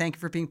time, and thank you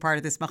for being part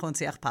of this Machon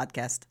Siach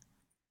podcast.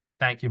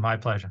 Thank you. My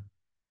pleasure.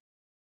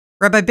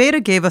 Rabbi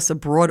Beyda gave us a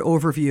broad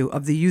overview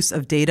of the use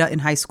of data in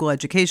high school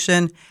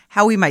education,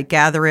 how we might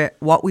gather it,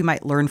 what we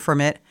might learn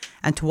from it,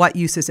 and to what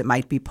uses it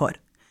might be put.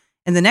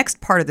 In the next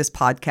part of this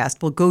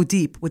podcast, we'll go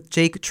deep with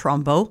Jake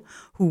Trumbo,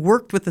 who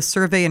worked with the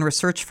survey and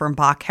research firm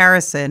Bach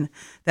Harrison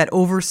that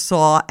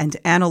oversaw and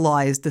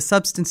analyzed the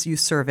substance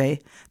use survey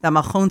that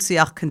Machon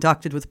Siach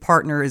conducted with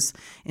partners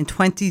in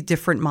 20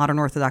 different modern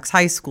Orthodox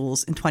high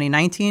schools in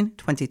 2019,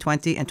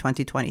 2020, and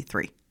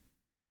 2023.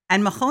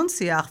 And Machon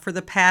Siach, for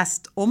the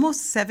past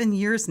almost 7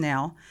 years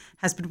now,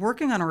 has been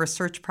working on a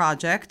research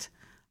project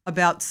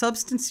about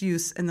substance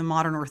use in the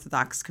modern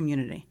Orthodox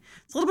community.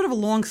 It's a little bit of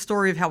a long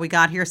story of how we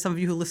got here. Some of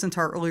you who listened to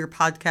our earlier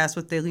podcast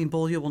with Daleen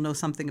Bolya will know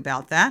something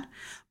about that.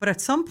 But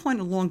at some point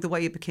along the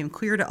way, it became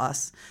clear to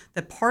us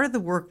that part of the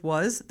work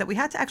was that we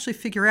had to actually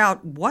figure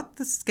out what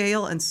the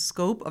scale and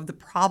scope of the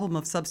problem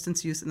of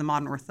substance use in the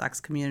modern Orthodox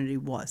community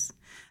was.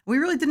 We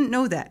really didn't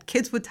know that.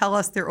 Kids would tell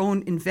us their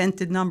own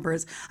invented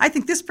numbers. I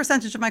think this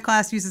percentage of my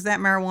class uses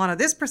that marijuana,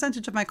 this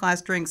percentage of my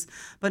class drinks,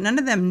 but none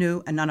of them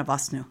knew and none of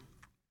us knew.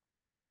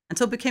 And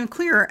so it became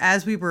clear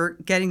as we were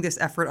getting this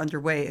effort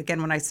underway.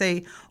 Again, when I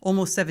say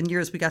almost 7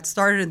 years, we got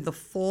started in the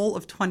fall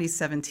of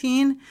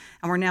 2017,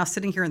 and we're now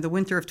sitting here in the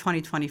winter of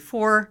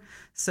 2024.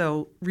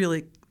 So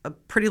really a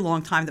pretty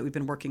long time that we've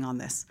been working on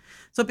this.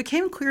 So it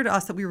became clear to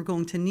us that we were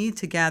going to need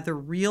to gather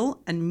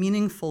real and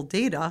meaningful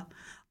data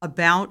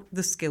about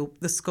the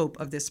scope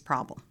of this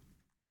problem.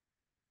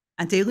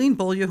 And Daleen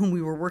Bolya, whom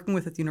we were working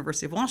with at the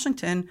University of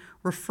Washington,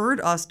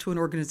 referred us to an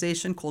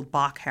organization called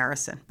Bach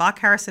Harrison. Bach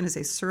Harrison is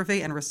a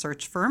survey and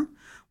research firm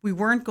we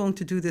weren't going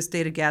to do this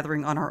data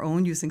gathering on our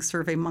own using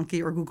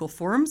SurveyMonkey or Google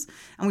Forms,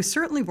 and we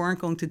certainly weren't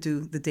going to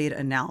do the data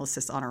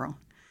analysis on our own.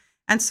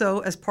 And so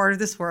as part of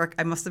this work,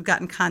 I must have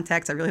gotten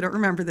contacts, I really don't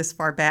remember this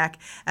far back,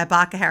 at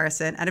Bach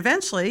Harrison. And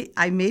eventually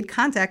I made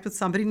contact with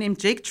somebody named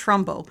Jake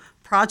Trumbo,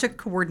 project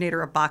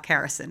coordinator of Bach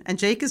Harrison. And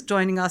Jake is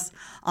joining us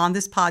on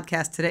this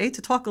podcast today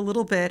to talk a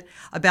little bit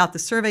about the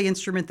survey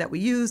instrument that we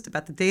used,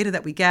 about the data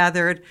that we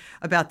gathered,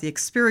 about the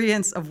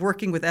experience of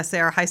working with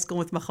SAR High School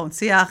with Machon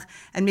Siach,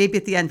 and maybe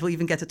at the end we'll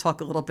even get to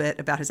talk a little bit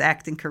about his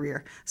acting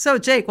career. So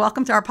Jake,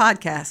 welcome to our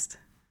podcast.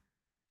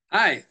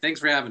 Hi, thanks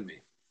for having me.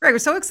 Right, we're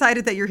so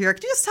excited that you're here.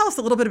 Could you just tell us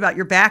a little bit about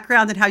your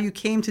background and how you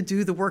came to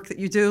do the work that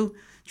you do,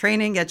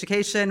 training,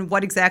 education,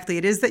 what exactly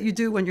it is that you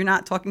do when you're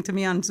not talking to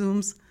me on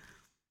Zooms?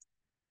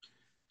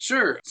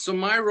 Sure. So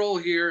my role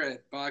here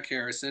at Bach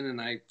Harrison,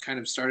 and I kind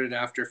of started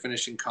after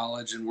finishing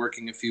college and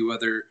working a few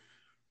other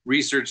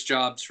research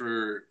jobs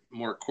for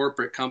more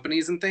corporate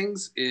companies and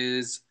things,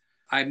 is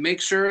I make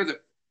sure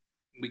that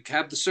we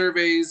have the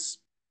surveys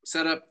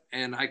set up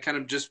and I kind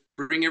of just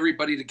bring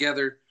everybody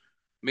together,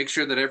 make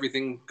sure that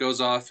everything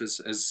goes off as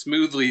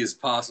smoothly as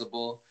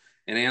possible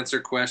and answer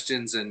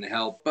questions and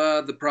help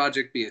the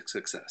project be a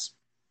success.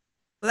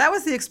 So that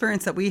was the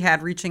experience that we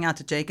had reaching out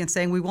to Jake and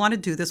saying, we want to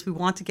do this. We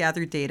want to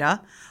gather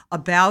data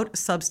about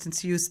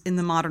substance use in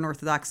the modern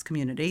Orthodox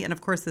community. And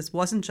of course, this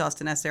wasn't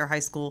just an SAR High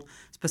School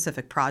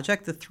specific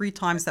project. The 3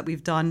 times that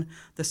we've done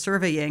the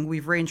surveying,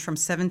 we've ranged from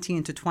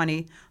 17 to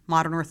 20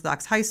 modern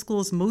Orthodox high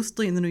schools,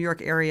 mostly in the New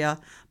York area,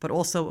 but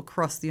also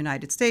across the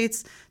United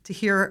States,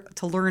 to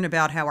learn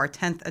about how our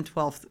 10th and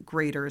 12th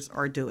graders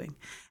are doing.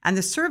 And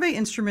the survey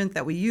instrument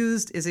that we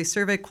used is a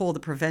survey called the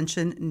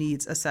Prevention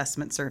Needs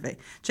Assessment Survey.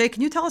 Jay,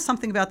 can you tell us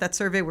something about that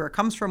survey, where it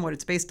comes from, what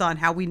it's based on,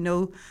 how we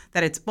know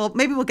that it's, well,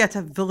 maybe we'll get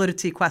to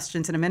validity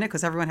questions in a minute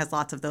because everyone has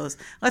lots of those.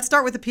 Let's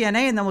start with the P&A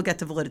and then we'll get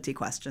to validity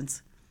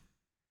questions.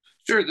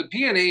 Sure. The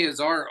P&A is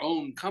our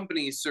own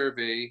company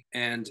survey,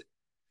 and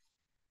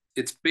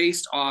it's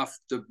based off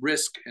the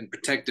risk and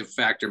protective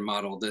factor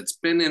model that's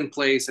been in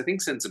place, I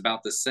think, since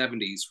about the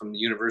 70s from the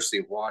University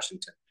of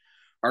Washington.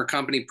 Our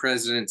company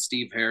president,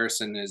 Steve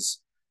Harrison, is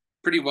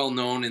pretty well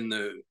known in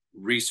the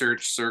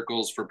research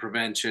circles for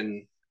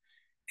prevention.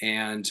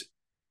 And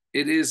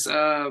it is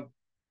a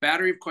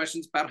battery of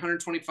questions, about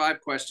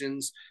 125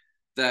 questions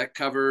that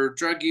cover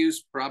drug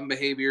use, problem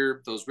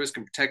behavior, those risk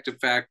and protective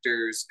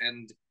factors,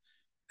 and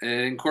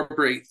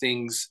incorporate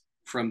things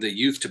from the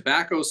youth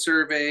tobacco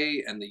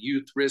survey and the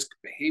youth risk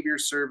behavior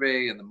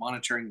survey and the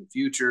monitoring the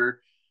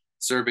future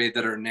survey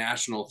that are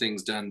national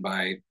things done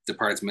by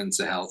departments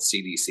of health,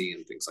 CDC,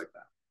 and things like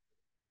that.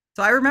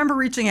 So I remember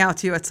reaching out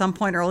to you at some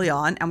point early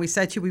on, and we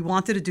said to you we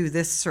wanted to do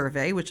this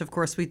survey, which of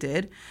course we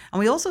did. And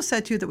we also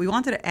said to you that we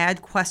wanted to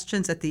add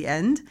questions at the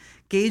end,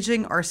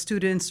 gauging our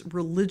students'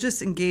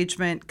 religious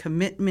engagement,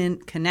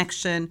 commitment,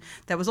 connection.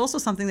 That was also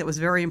something that was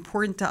very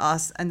important to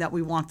us and that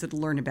we wanted to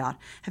learn about.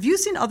 Have you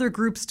seen other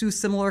groups do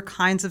similar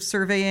kinds of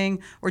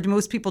surveying, or do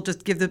most people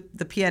just give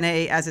the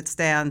P&A as it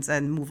stands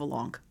and move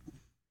along?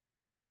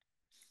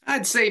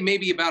 I'd say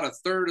maybe about a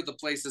third of the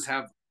places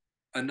have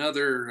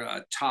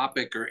another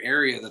topic or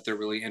area that they're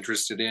really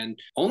interested in.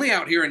 Only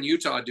out here in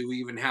Utah do we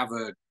even have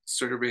a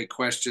survey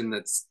question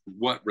that's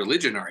what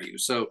religion are you?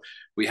 So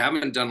we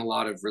haven't done a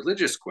lot of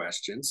religious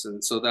questions.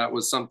 And so that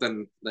was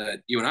something that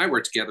you and I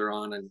worked together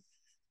on, and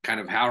kind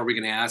of how are we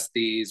going to ask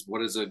these?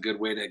 What is a good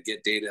way to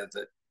get data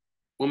that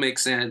will make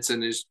sense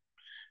and is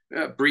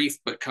brief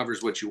but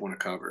covers what you want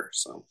to cover?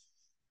 So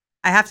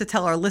I have to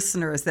tell our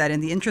listeners that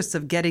in the interest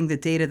of getting the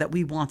data that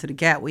we wanted to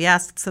get, we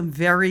asked some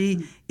very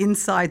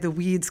inside the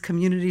weeds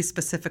community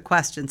specific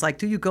questions, like,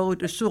 do you go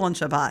to shul on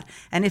Shabbat?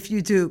 And if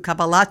you do,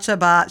 Kabbalat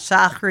Shabbat,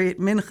 Shachrit,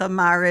 Mincha,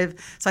 Mariv.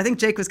 So I think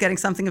Jake was getting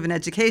something of an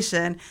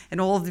education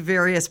in all of the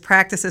various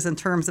practices in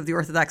terms of the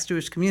Orthodox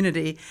Jewish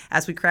community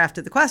as we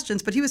crafted the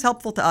questions, but he was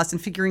helpful to us in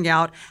figuring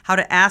out how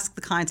to ask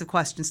the kinds of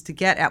questions to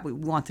get at what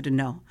we wanted to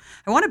know.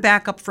 I want to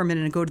back up for a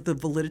minute and go to the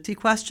validity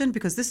question,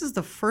 because this is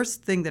the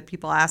first thing that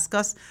people ask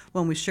us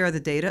when we share the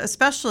data,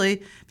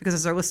 especially because,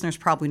 as our listeners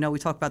probably know, we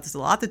talk about this a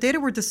lot, the data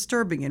were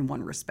disturbing in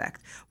one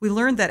respect. We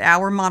learned that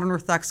our modern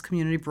Orthodox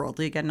community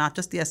broadly, again, not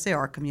just the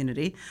SAR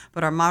community,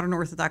 but our modern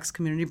Orthodox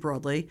community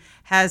broadly,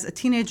 has a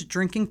teenage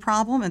drinking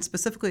problem, and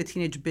specifically a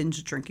teenage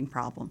binge drinking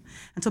problem.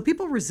 And so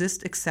people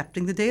resist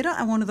accepting the data,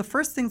 and one of the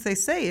first things they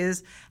say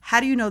is, how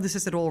do you know this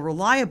is at all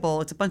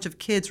reliable? It's a bunch of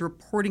kids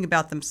reporting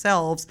about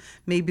themselves.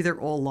 Maybe they're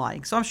all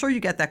lying. So I'm sure you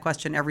get that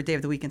question every day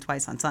of the week and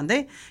twice on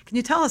Sunday. Can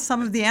you tell us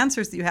some of the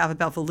answers that you have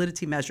about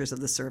validity measures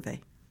of the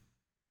survey?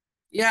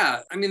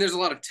 Yeah, I mean, there's a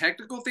lot of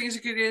technical things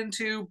you could get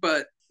into,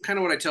 but kind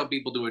of what I tell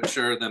people to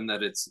ensure them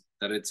that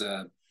it's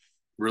a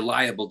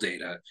reliable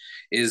data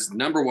is,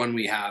 number one,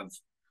 we have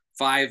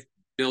 5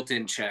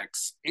 built-in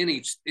checks in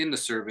the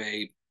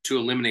survey to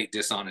eliminate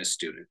dishonest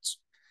students.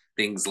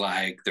 Things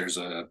like there's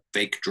a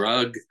fake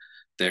drug,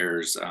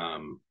 there's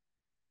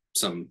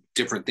some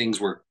different things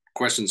where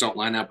questions don't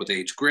line up with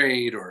age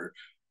grade, or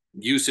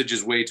usage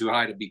is way too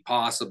high to be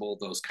possible,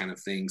 those kind of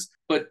things.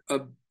 But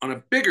on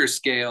a bigger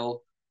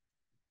scale,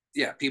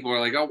 yeah, people are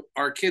like, oh,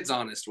 are kids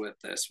honest with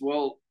this?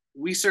 Well,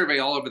 we survey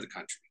all over the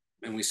country,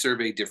 and we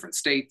survey different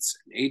states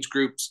and age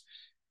groups.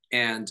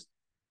 And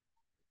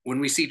when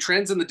we see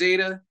trends in the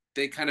data,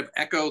 they kind of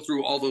echo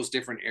through all those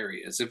different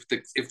areas.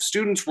 If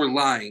students were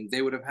lying,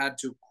 they would have had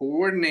to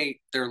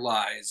coordinate their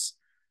lies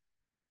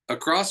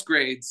across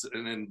grades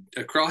and then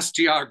across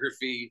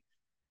geography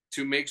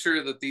to make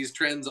sure that these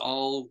trends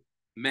all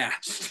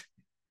matched.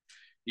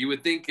 You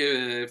would think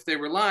if they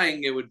were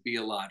lying, it would be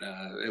a lot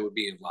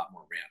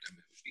more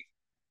random.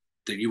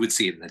 That you would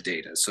see it in the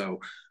data. So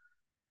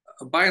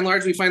by and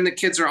large, we find that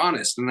kids are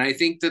honest. And I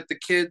think that the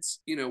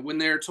kids, when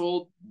they're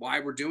told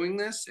why we're doing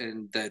this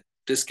and that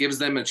this gives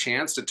them a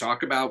chance to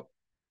talk about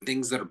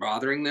things that are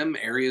bothering them,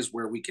 areas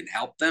where we can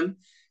help them,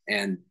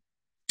 and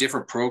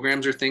different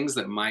programs or things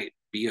that might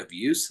be of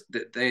use,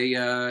 that they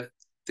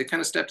kind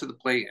of step to the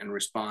plate and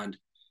respond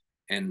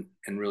and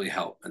really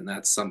help. And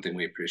that's something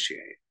we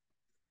appreciate.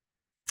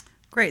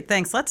 Great,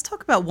 thanks. Let's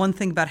talk about one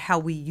thing about how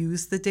we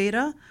use the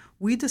data.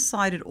 We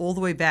decided all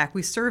the way back,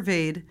 we've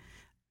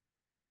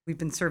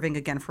been surveying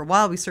again for a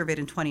while. We surveyed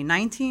in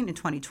 2019, in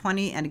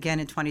 2020, and again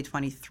in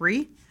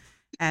 2023.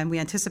 And we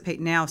anticipate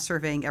now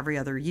surveying every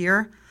other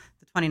year.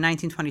 The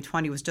 2019,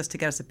 2020 was just to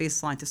get us a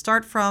baseline to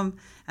start from,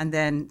 and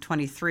then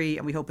 23,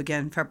 and we hope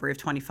again February of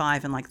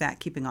 25, and like that,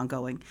 keeping on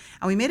going.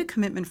 And we made a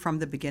commitment from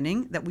the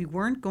beginning that we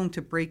weren't going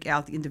to break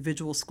out the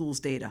individual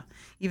schools' data,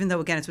 even though,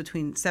 again, it's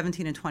between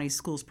 17 and 20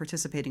 schools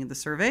participating in the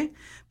survey,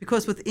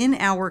 because within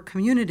our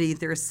community,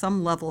 there is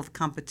some level of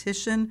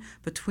competition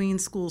between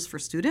schools for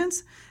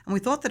students. And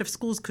we thought that if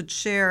schools could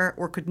share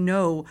or could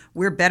know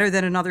we're better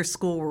than another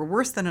school or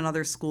worse than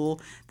another school,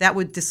 that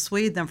would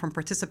dissuade them from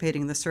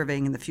participating in the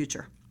surveying in the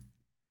future.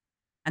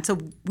 And so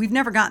we've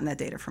never gotten that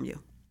data from you.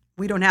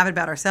 We don't have it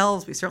about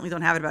ourselves. We certainly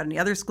don't have it about any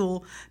other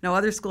school. No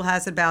other school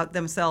has it about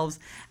themselves.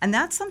 And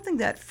that's something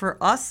that for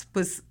us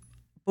was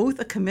both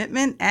a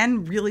commitment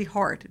and really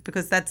hard,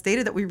 because that's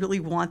data that we really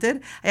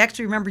wanted. I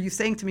actually remember you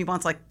saying to me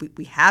once, like,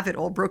 we have it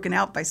all broken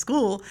out by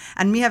school,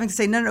 and me having to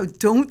say, no,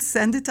 don't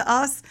send it to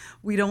us.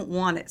 We don't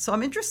want it. So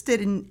I'm interested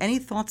in any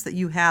thoughts that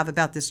you have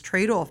about this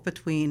trade-off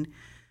between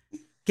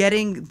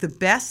getting the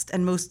best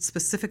and most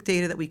specific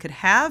data that we could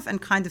have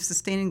and kind of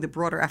sustaining the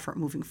broader effort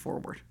moving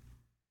forward.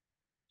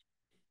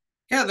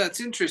 Yeah, that's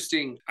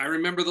interesting. I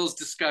remember those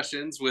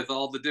discussions with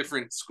all the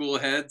different school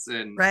heads,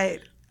 and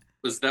right.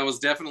 That was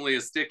definitely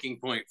a sticking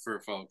point for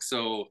folks.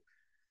 So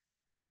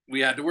we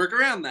had to work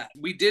around that.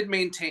 We did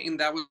maintain,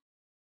 that was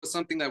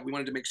something that we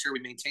wanted to make sure we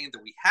maintained,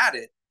 that we had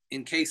it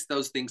in case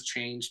those things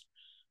changed,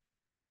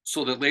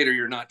 so that later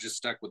you're not just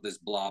stuck with this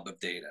blob of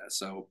data.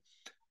 So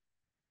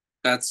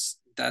that's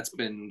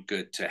been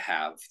good to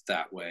have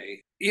that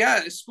way.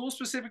 Yeah,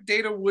 school-specific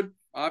data would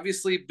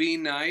obviously be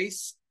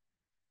nice.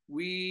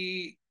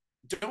 We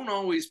don't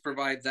always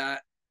provide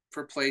that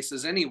for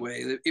places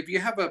anyway. If you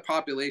have a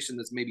population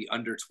that's maybe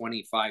under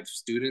 25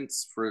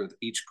 students for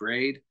each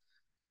grade,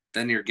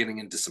 then you're getting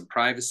into some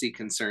privacy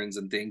concerns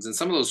and things. And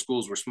some of those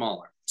schools were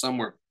smaller. Some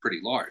were pretty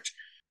large.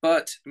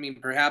 But, I mean,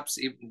 perhaps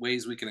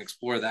ways we can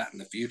explore that in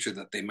the future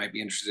that they might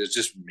be interested in is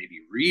just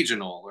maybe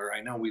regional. Or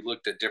I know we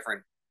looked at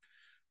different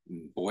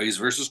boys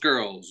versus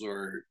girls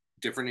or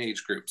different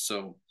age groups.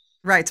 So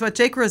right. So what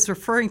Jake was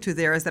referring to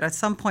there is that at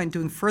some point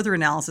doing further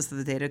analysis of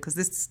the data, because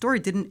this story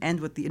didn't end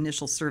with the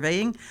initial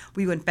surveying,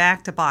 we went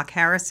back to Bach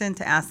Harrison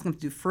to ask them to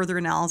do further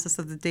analysis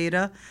of the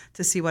data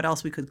to see what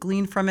else we could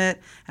glean from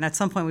it. And at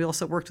some point, we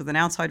also worked with an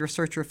outside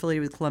researcher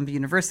affiliated with Columbia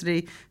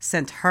University,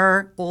 sent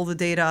her all the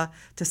data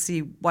to see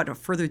what a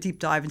further deep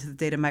dive into the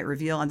data might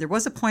reveal. And there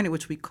was a point at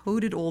which we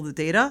coded all the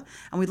data,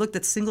 and we looked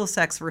at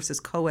single-sex versus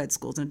co-ed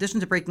schools. In addition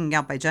to breaking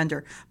out by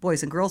gender,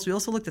 boys and girls, we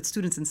also looked at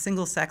students in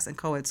single-sex and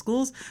co-ed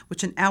schools,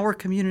 which in our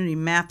community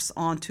maps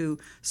onto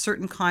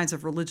certain kinds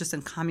of religious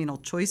and communal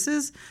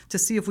choices to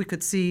see if we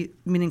could see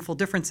meaningful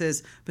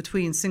differences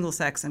between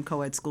single-sex and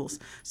co-ed schools.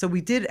 So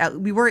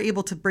we were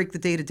able to break the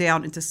data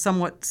down into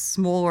somewhat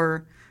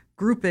smaller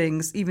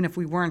groupings, even if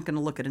we weren't going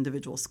to look at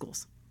individual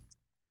schools.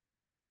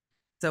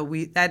 So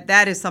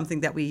that is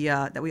something that we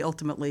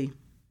ultimately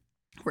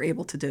were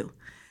able to do.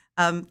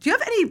 Do you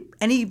have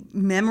any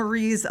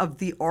memories of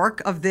the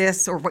arc of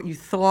this, or what you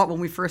thought when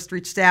we first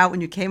reached out,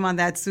 when you came on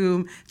that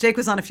Zoom? Jake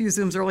was on a few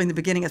Zooms early in the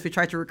beginning as we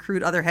tried to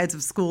recruit other heads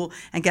of school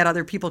and get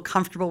other people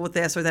comfortable with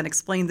this, or then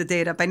explain the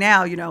data. By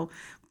now,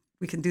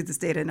 we can do this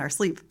data in our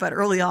sleep, but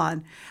early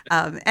on,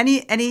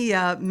 any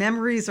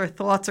memories or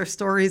thoughts or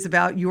stories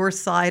about your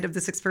side of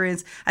this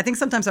experience? I think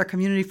sometimes our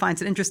community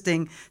finds it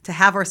interesting to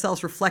have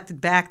ourselves reflected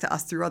back to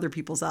us through other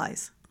people's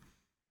eyes.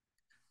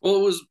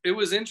 Well, it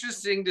was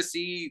interesting to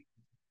see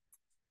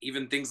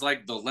even things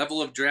like the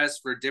level of dress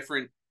for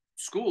different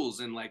schools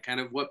and like kind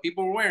of what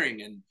people were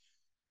wearing. And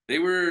they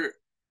were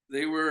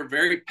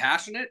very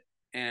passionate,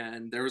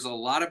 and there was a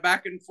lot of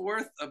back and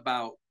forth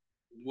about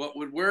what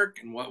would work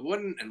and what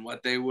wouldn't, and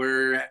what they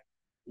were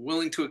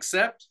willing to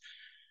accept.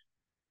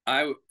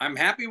 I'm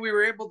happy we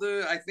were able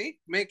to, I think,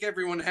 make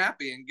everyone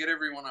happy and get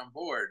everyone on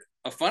board.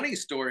 A funny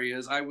story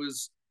is I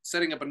was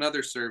setting up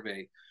another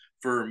survey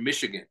for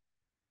Michigan,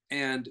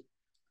 and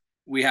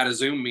we had a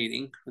Zoom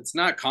meeting. It's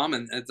not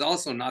common. It's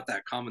also not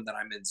that common that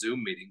I'm in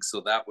Zoom meetings.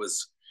 So that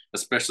was,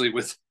 especially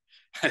with,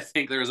 I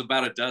think there was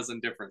about a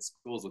dozen different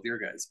schools with your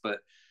guys. But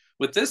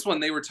with this one,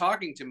 they were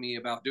talking to me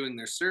about doing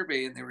their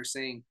survey, and they were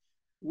saying,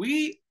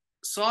 we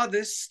saw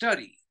this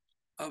study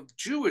of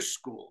Jewish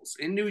schools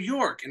in New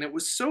York, and it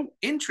was so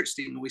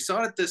interesting. We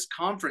saw it at this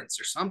conference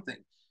or something.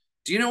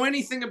 Do you know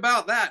anything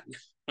about that?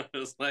 I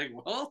was like,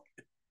 well,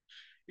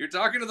 you're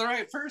talking to the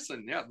right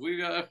person. Yeah,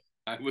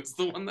 I was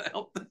the one that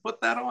helped them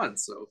put that on.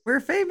 So we're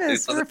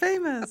famous. We're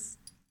famous.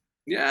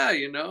 Yeah,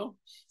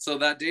 so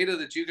that data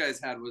that you guys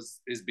had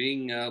is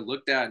being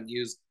looked at and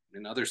used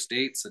in other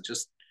states,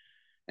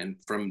 and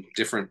from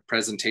different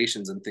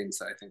presentations and things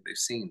that I think they've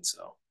seen.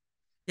 So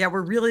yeah,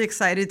 we're really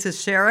excited to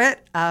share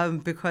it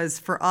because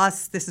for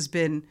us, this has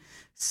been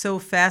so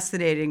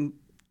fascinating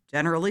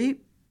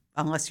generally,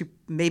 unless you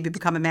maybe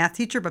become a math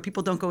teacher, but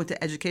people don't go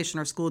into education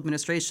or school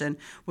administration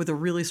with a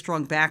really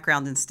strong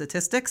background in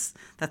statistics.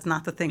 That's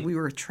not the thing we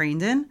were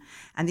trained in.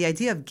 And the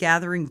idea of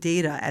gathering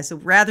data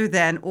rather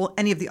than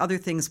any of the other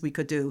things we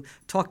could do,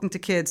 talking to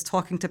kids,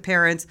 talking to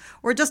parents,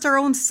 or just our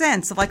own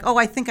sense of like, oh,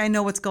 I think I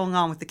know what's going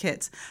on with the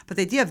kids. But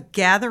the idea of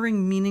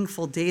gathering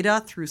meaningful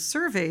data through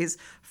surveys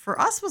for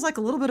us was like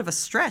a little bit of a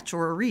stretch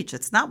or a reach.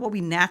 It's not what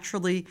we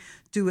naturally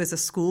do as a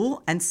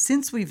school. And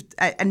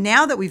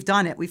now that we've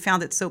done it, we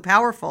found it so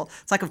powerful.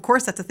 It's like, of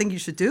course, that's a thing you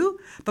should do.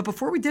 But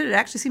before we did it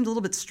actually seemed a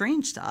little bit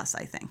strange to us,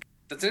 I think.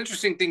 That's an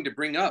interesting thing to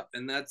bring up.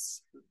 And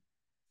it's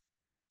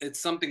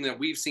something that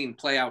we've seen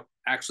play out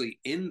actually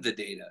in the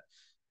data.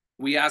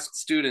 We asked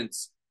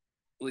students,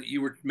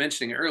 you were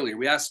mentioning earlier,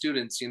 we asked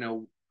students,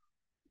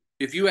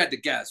 if you had to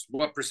guess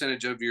what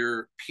percentage of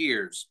your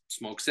peers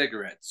smoke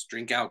cigarettes,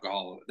 drink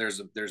alcohol, there's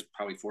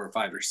probably 4 or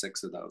 5 or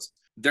 6 of those.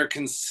 They're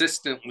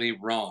consistently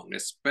wrong,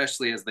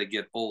 especially as they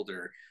get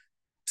older.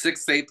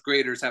 6th, 8th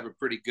graders have a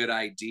pretty good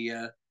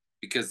idea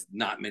because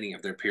not many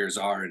of their peers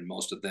are, and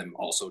most of them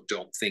also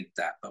don't think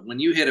that. But when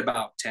you hit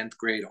about 10th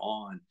grade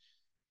on,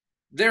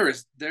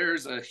 there's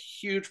a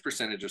huge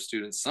percentage of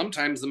students,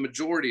 sometimes the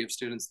majority of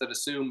students, that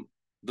assume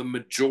the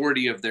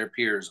majority of their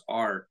peers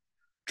are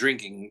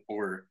drinking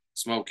or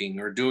smoking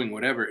or doing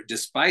whatever,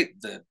 despite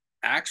the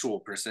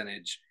actual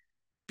percentage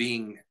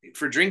being,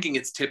 for drinking,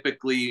 it's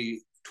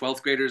typically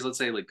 12th graders, let's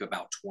say like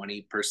about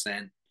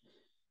 20%.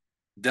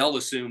 They'll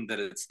assume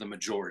that it's the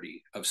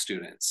majority of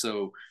students.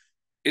 So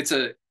it's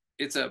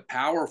a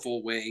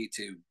powerful way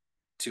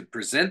to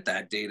present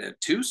that data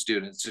to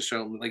students, to show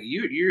them like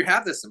you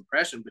have this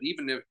impression, but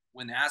even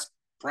when asked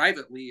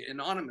privately,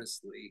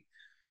 anonymously,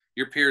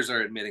 your peers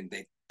are admitting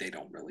they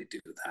don't really do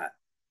that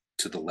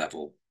to the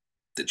level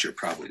that you're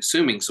probably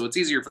assuming. So it's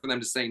easier for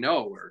them to say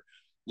no or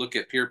look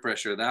at peer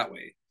pressure that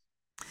way.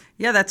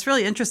 Yeah, that's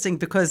really interesting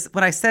because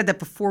when I said that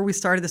before we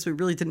started this, we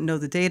really didn't know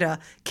the data,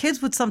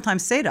 kids would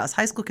sometimes say to us,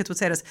 high school kids would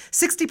say to us,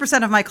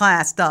 60% of my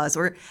class does,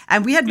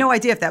 and we had no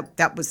idea if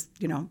that was,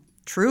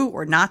 true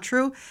or not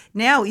true.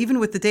 Now, even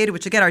with the data,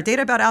 which again, our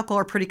data about alcohol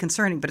are pretty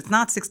concerning, but it's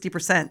not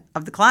 60%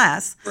 of the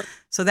class. Right.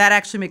 So that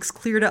actually makes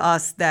clear to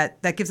us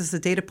that gives us a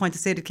data point to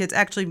say to kids,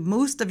 actually,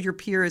 most of your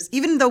peers,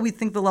 even though we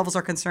think the levels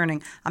are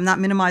concerning, I'm not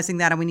minimizing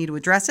that and we need to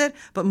address it,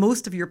 but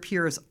most of your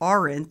peers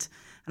aren't.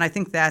 And I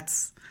think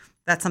that's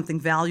something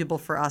valuable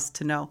for us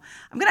to know.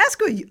 I'm going to ask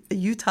you a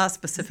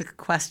Utah-specific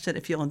question,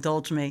 if you'll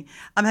indulge me.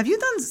 Have you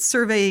done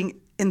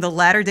surveying in the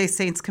Latter-day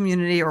Saints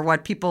community, or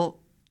what people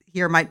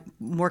here might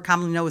more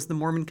commonly know as the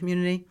Mormon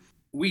community?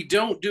 We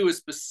don't do a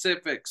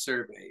specific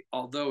survey,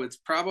 although it's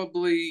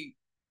probably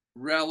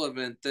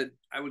relevant that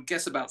I would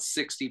guess about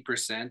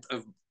 60%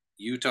 of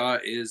Utah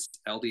is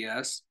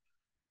LDS,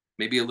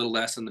 maybe a little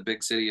less in the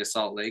big city of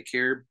Salt Lake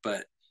here,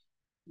 but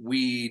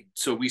we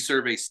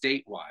survey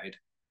statewide,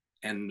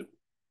 and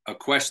a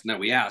question that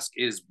we ask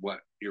is what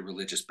your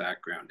religious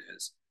background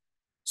is.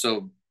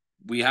 So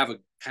we have a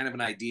kind of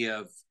an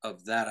idea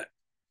of that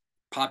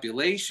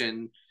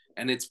population,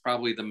 and it's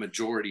probably the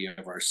majority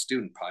of our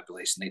student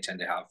population. They tend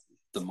to have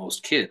the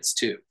most kids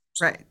too.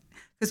 So. Right.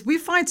 Because we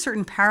find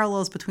certain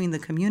parallels between the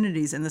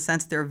communities in the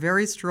sense there are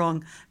very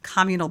strong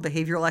communal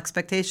behavioral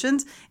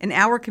expectations. In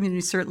our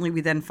community, certainly we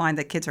then find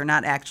that kids are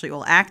not actually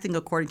all acting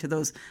according to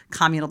those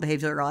communal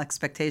behavioral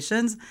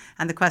expectations.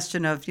 And the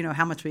question of,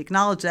 how much we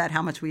acknowledge that,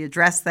 how much we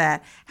address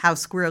that, how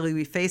squarely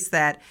we face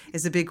that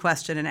is a big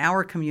question in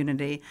our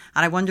community.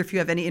 And I wonder if you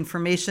have any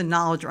information,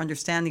 knowledge, or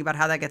understanding about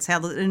how that gets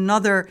handled in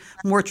another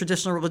more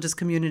traditional religious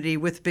community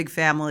with big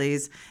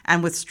families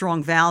and with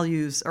strong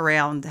values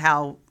around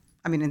how,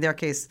 in their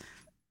case,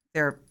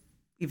 they're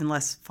even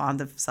less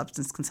fond of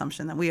substance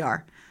consumption than we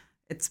are.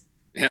 That's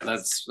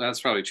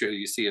probably true.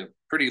 You see a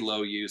pretty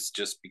low use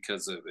just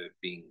because of it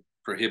being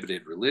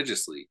prohibited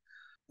religiously.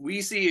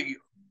 We see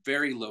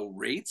very low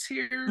rates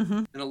here,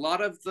 and a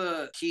lot of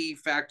the key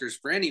factors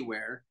for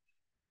anywhere,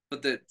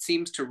 but that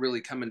seems to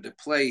really come into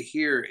play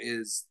here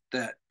is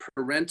that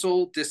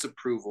parental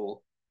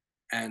disapproval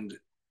and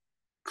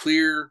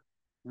clear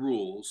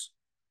rules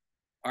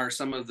are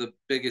some of the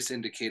biggest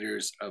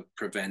indicators of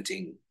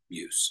preventing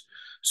use.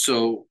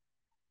 So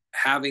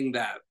having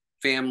that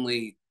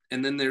family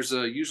And then there's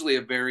usually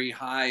a very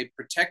high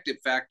protective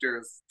factor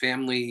of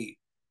family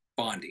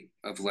bonding,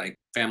 of like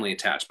family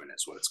attachment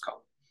is what it's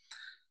called.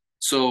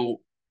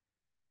 So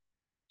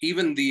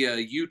even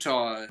the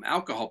Utah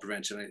alcohol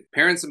prevention,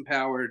 Parents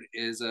Empowered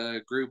is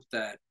a group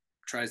that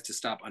tries to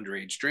stop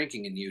underage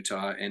drinking in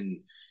Utah and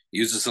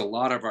uses a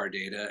lot of our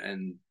data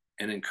and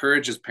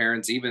encourages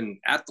parents, even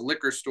at the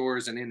liquor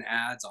stores and in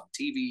ads on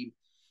TV,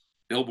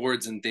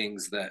 billboards and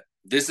things, that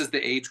this is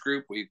the age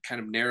group. We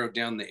kind of narrowed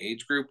down the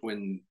age group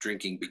when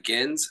drinking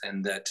begins,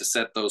 and that to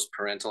set those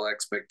parental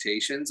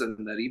expectations,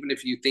 and that even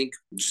if you think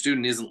the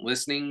student isn't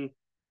listening,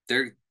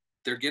 they're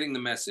getting the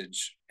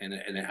message, and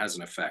it has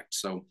an effect.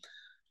 So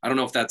I don't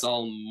know if that's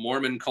all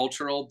Mormon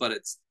cultural, but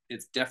it's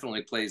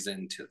definitely plays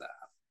into that.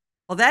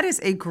 Well, that is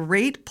a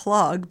great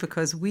plug,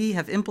 because we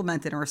have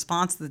implemented in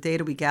response to the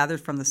data we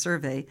gathered from the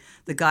survey,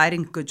 the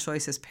Guiding Good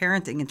Choices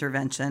Parenting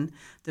Intervention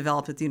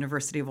developed at the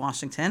University of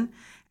Washington.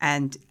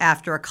 And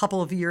after a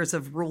couple of years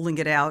of rolling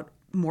it out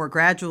more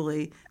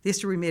gradually,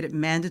 this year we made it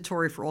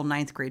mandatory for all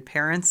 9th grade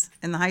parents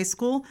in the high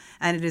school.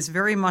 And it is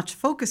very much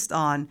focused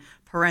on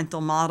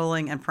parental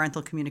modeling and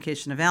parental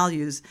communication of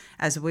values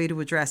as a way to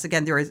address,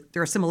 again, there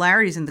are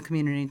similarities in the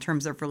community in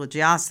terms of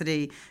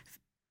religiosity,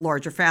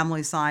 larger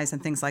family size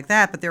and things like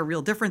that, but there are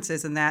real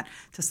differences in that.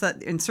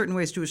 In certain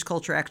ways, Jewish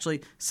culture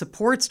actually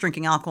supports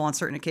drinking alcohol on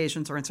certain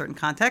occasions or in certain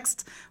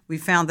contexts. We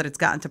found that it's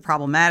gotten to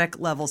problematic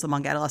levels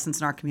among adolescents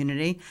in our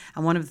community.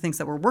 And one of the things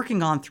that we're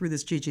working on through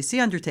this GGC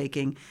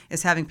undertaking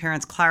is having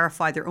parents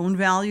clarify their own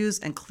values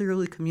and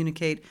clearly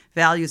communicate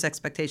values,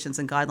 expectations,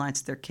 and guidelines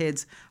to their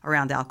kids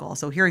around alcohol.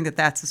 So hearing that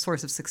that's a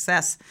source of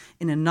success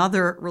in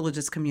another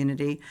religious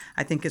community,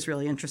 I think is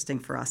really interesting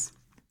for us.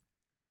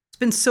 It's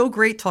been so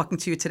great talking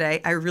to you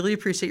today. I really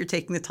appreciate you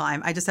taking the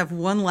time. I just have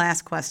one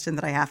last question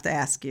that I have to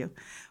ask you.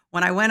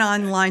 When I went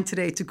online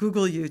today to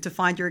Google you to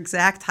find your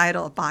exact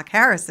title of Bach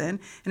Harrison,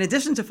 in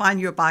addition to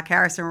finding you at Bach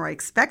Harrison where I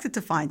expected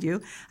to find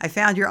you, I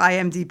found your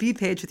IMDb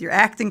page with your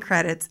acting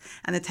credits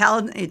and the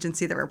talent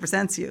agency that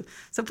represents you.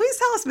 So please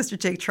tell us, Mr.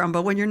 Jake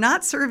Trumbo, when you're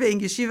not surveying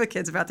yeshiva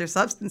kids about their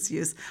substance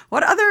use,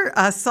 what other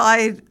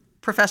side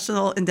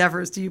professional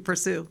endeavors do you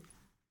pursue?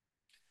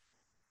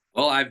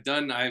 Well, I've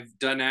done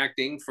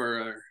acting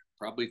for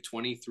probably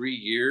 23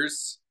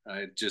 years.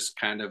 I just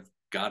kind of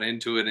got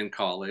into it in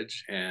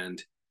college. And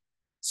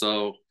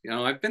so,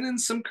 I've been in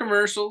some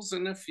commercials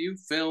and a few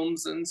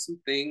films and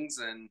some things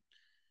and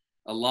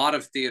a lot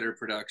of theater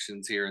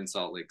productions here in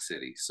Salt Lake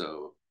City.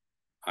 So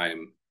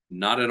I'm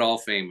not at all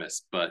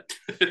famous, but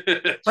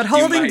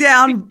holding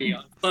down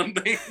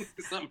something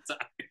sometime.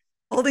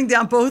 Holding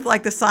down both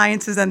like the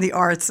sciences and the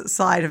arts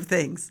side of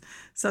things.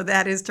 So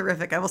that is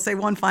terrific. I will say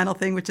one final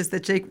thing, which is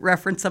that Jake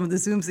referenced some of the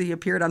Zooms that he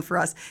appeared on for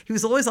us. He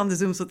was always on the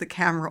Zooms with the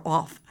camera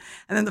off.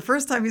 And then the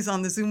first time he's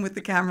on the Zoom with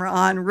the camera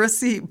on,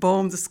 Russi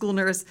Bohm, the school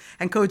nurse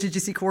and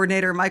co-GGC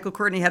coordinator, Michael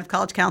Courtney, head of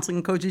college counseling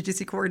and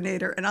co-GGC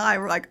coordinator, and I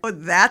were like, oh,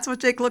 that's what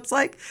Jake looks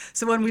like?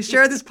 So when we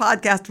share this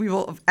podcast, we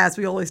will, as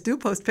we always do,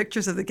 post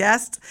pictures of the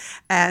guests.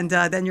 And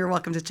then you're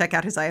welcome to check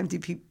out his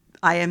IMDb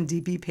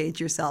page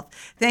yourself.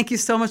 Thank you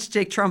so much,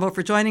 Jake Trumbo,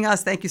 for joining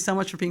us. Thank you so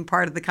much for being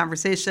part of the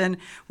conversation.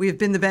 We have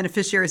been the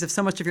beneficiaries of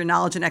so much of your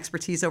knowledge and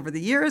expertise over the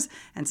years.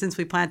 And since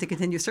we plan to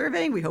continue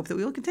surveying, we hope that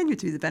we will continue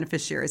to be the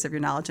beneficiaries of your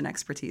knowledge and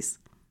expertise.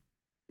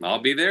 I'll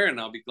be there, and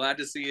I'll be glad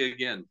to see you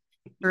again.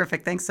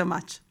 Terrific. Thanks so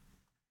much.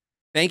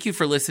 Thank you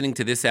for listening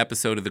to this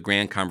episode of The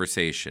Grand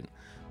Conversation.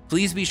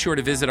 Please be sure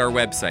to visit our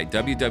website,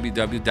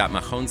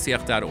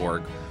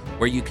 www.machonsiach.org,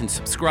 where you can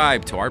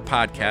subscribe to our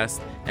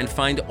podcast and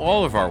find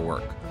all of our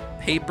work,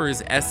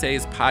 papers,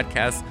 essays,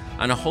 podcasts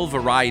on a whole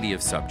variety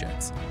of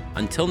subjects.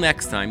 Until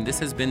next time, this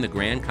has been The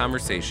Grand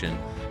Conversation,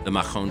 the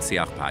Machon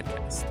Siach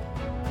podcast.